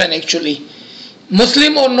understand actually.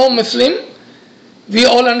 Muslim or no Muslim, we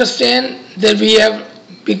all understand that we have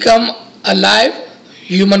become alive,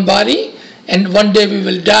 human body, and one day we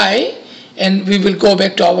will die and we will go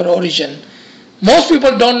back to our origin. Most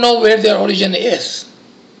people don't know where their origin is.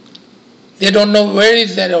 They don't know where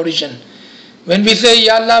is their origin. When we say,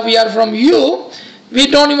 Ya Allah, we are from you, we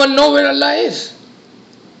don't even know where Allah is.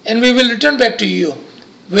 And we will return back to you.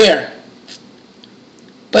 Where?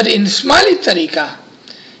 But in Ismaili Tariqah,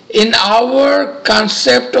 in our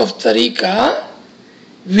concept of Tariqah,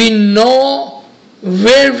 we know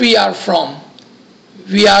where we are from.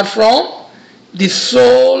 We are from the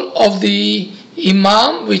soul of the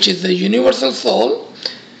Imam, which is the universal soul.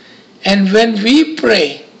 And when we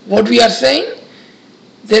pray, what we are saying?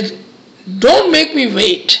 That don't make me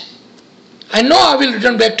wait. I know I will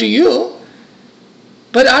return back to you,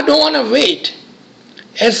 but I don't want to wait.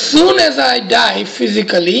 As soon as I die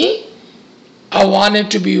physically, I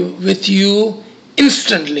wanted to be with you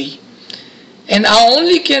instantly. And I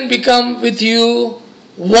only can become with you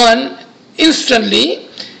one instantly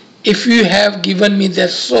if you have given me the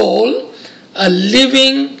soul, a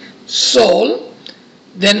living soul,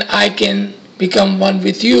 then I can become one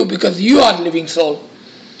with you because you are living soul.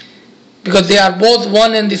 Because they are both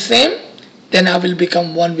one and the same, then I will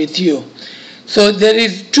become one with you. So there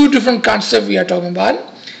is two different concepts we are talking about.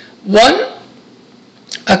 One,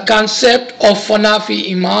 a concept of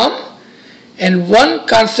Fanafi Imam, and one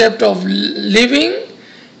concept of living,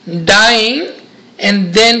 dying,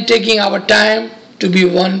 and then taking our time to be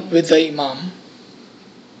one with the Imam.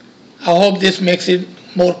 I hope this makes it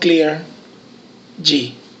more clear.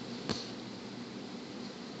 Ji.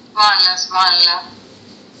 Subhanallah, subhanallah.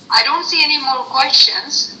 I don't see any more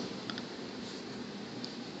questions.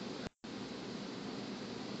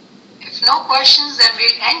 If no questions, then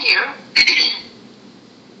we'll end here.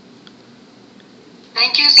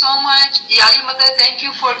 Thank you so much. Yali Mother, thank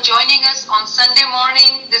you for joining us on Sunday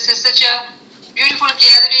morning. This is such a beautiful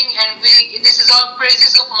gathering, and this is all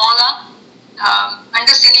praises of Mawla,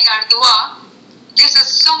 understanding our dua. Gives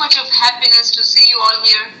us so much of happiness to see you all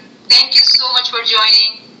here. Thank you so much for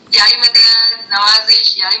joining. Yali Mother,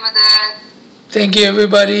 Nawazish, Yali Mother. Thank you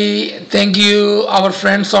everybody. Thank you our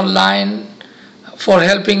friends online for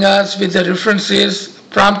helping us with the references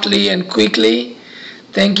promptly and quickly.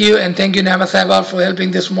 Thank you, and thank you Nama Sahaba for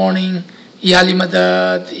helping this morning. Yali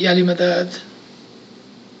Madad, Yali Madad.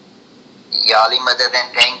 Yali Madad,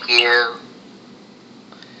 and thank you.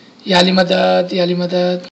 Yali Madad, Yali Madad.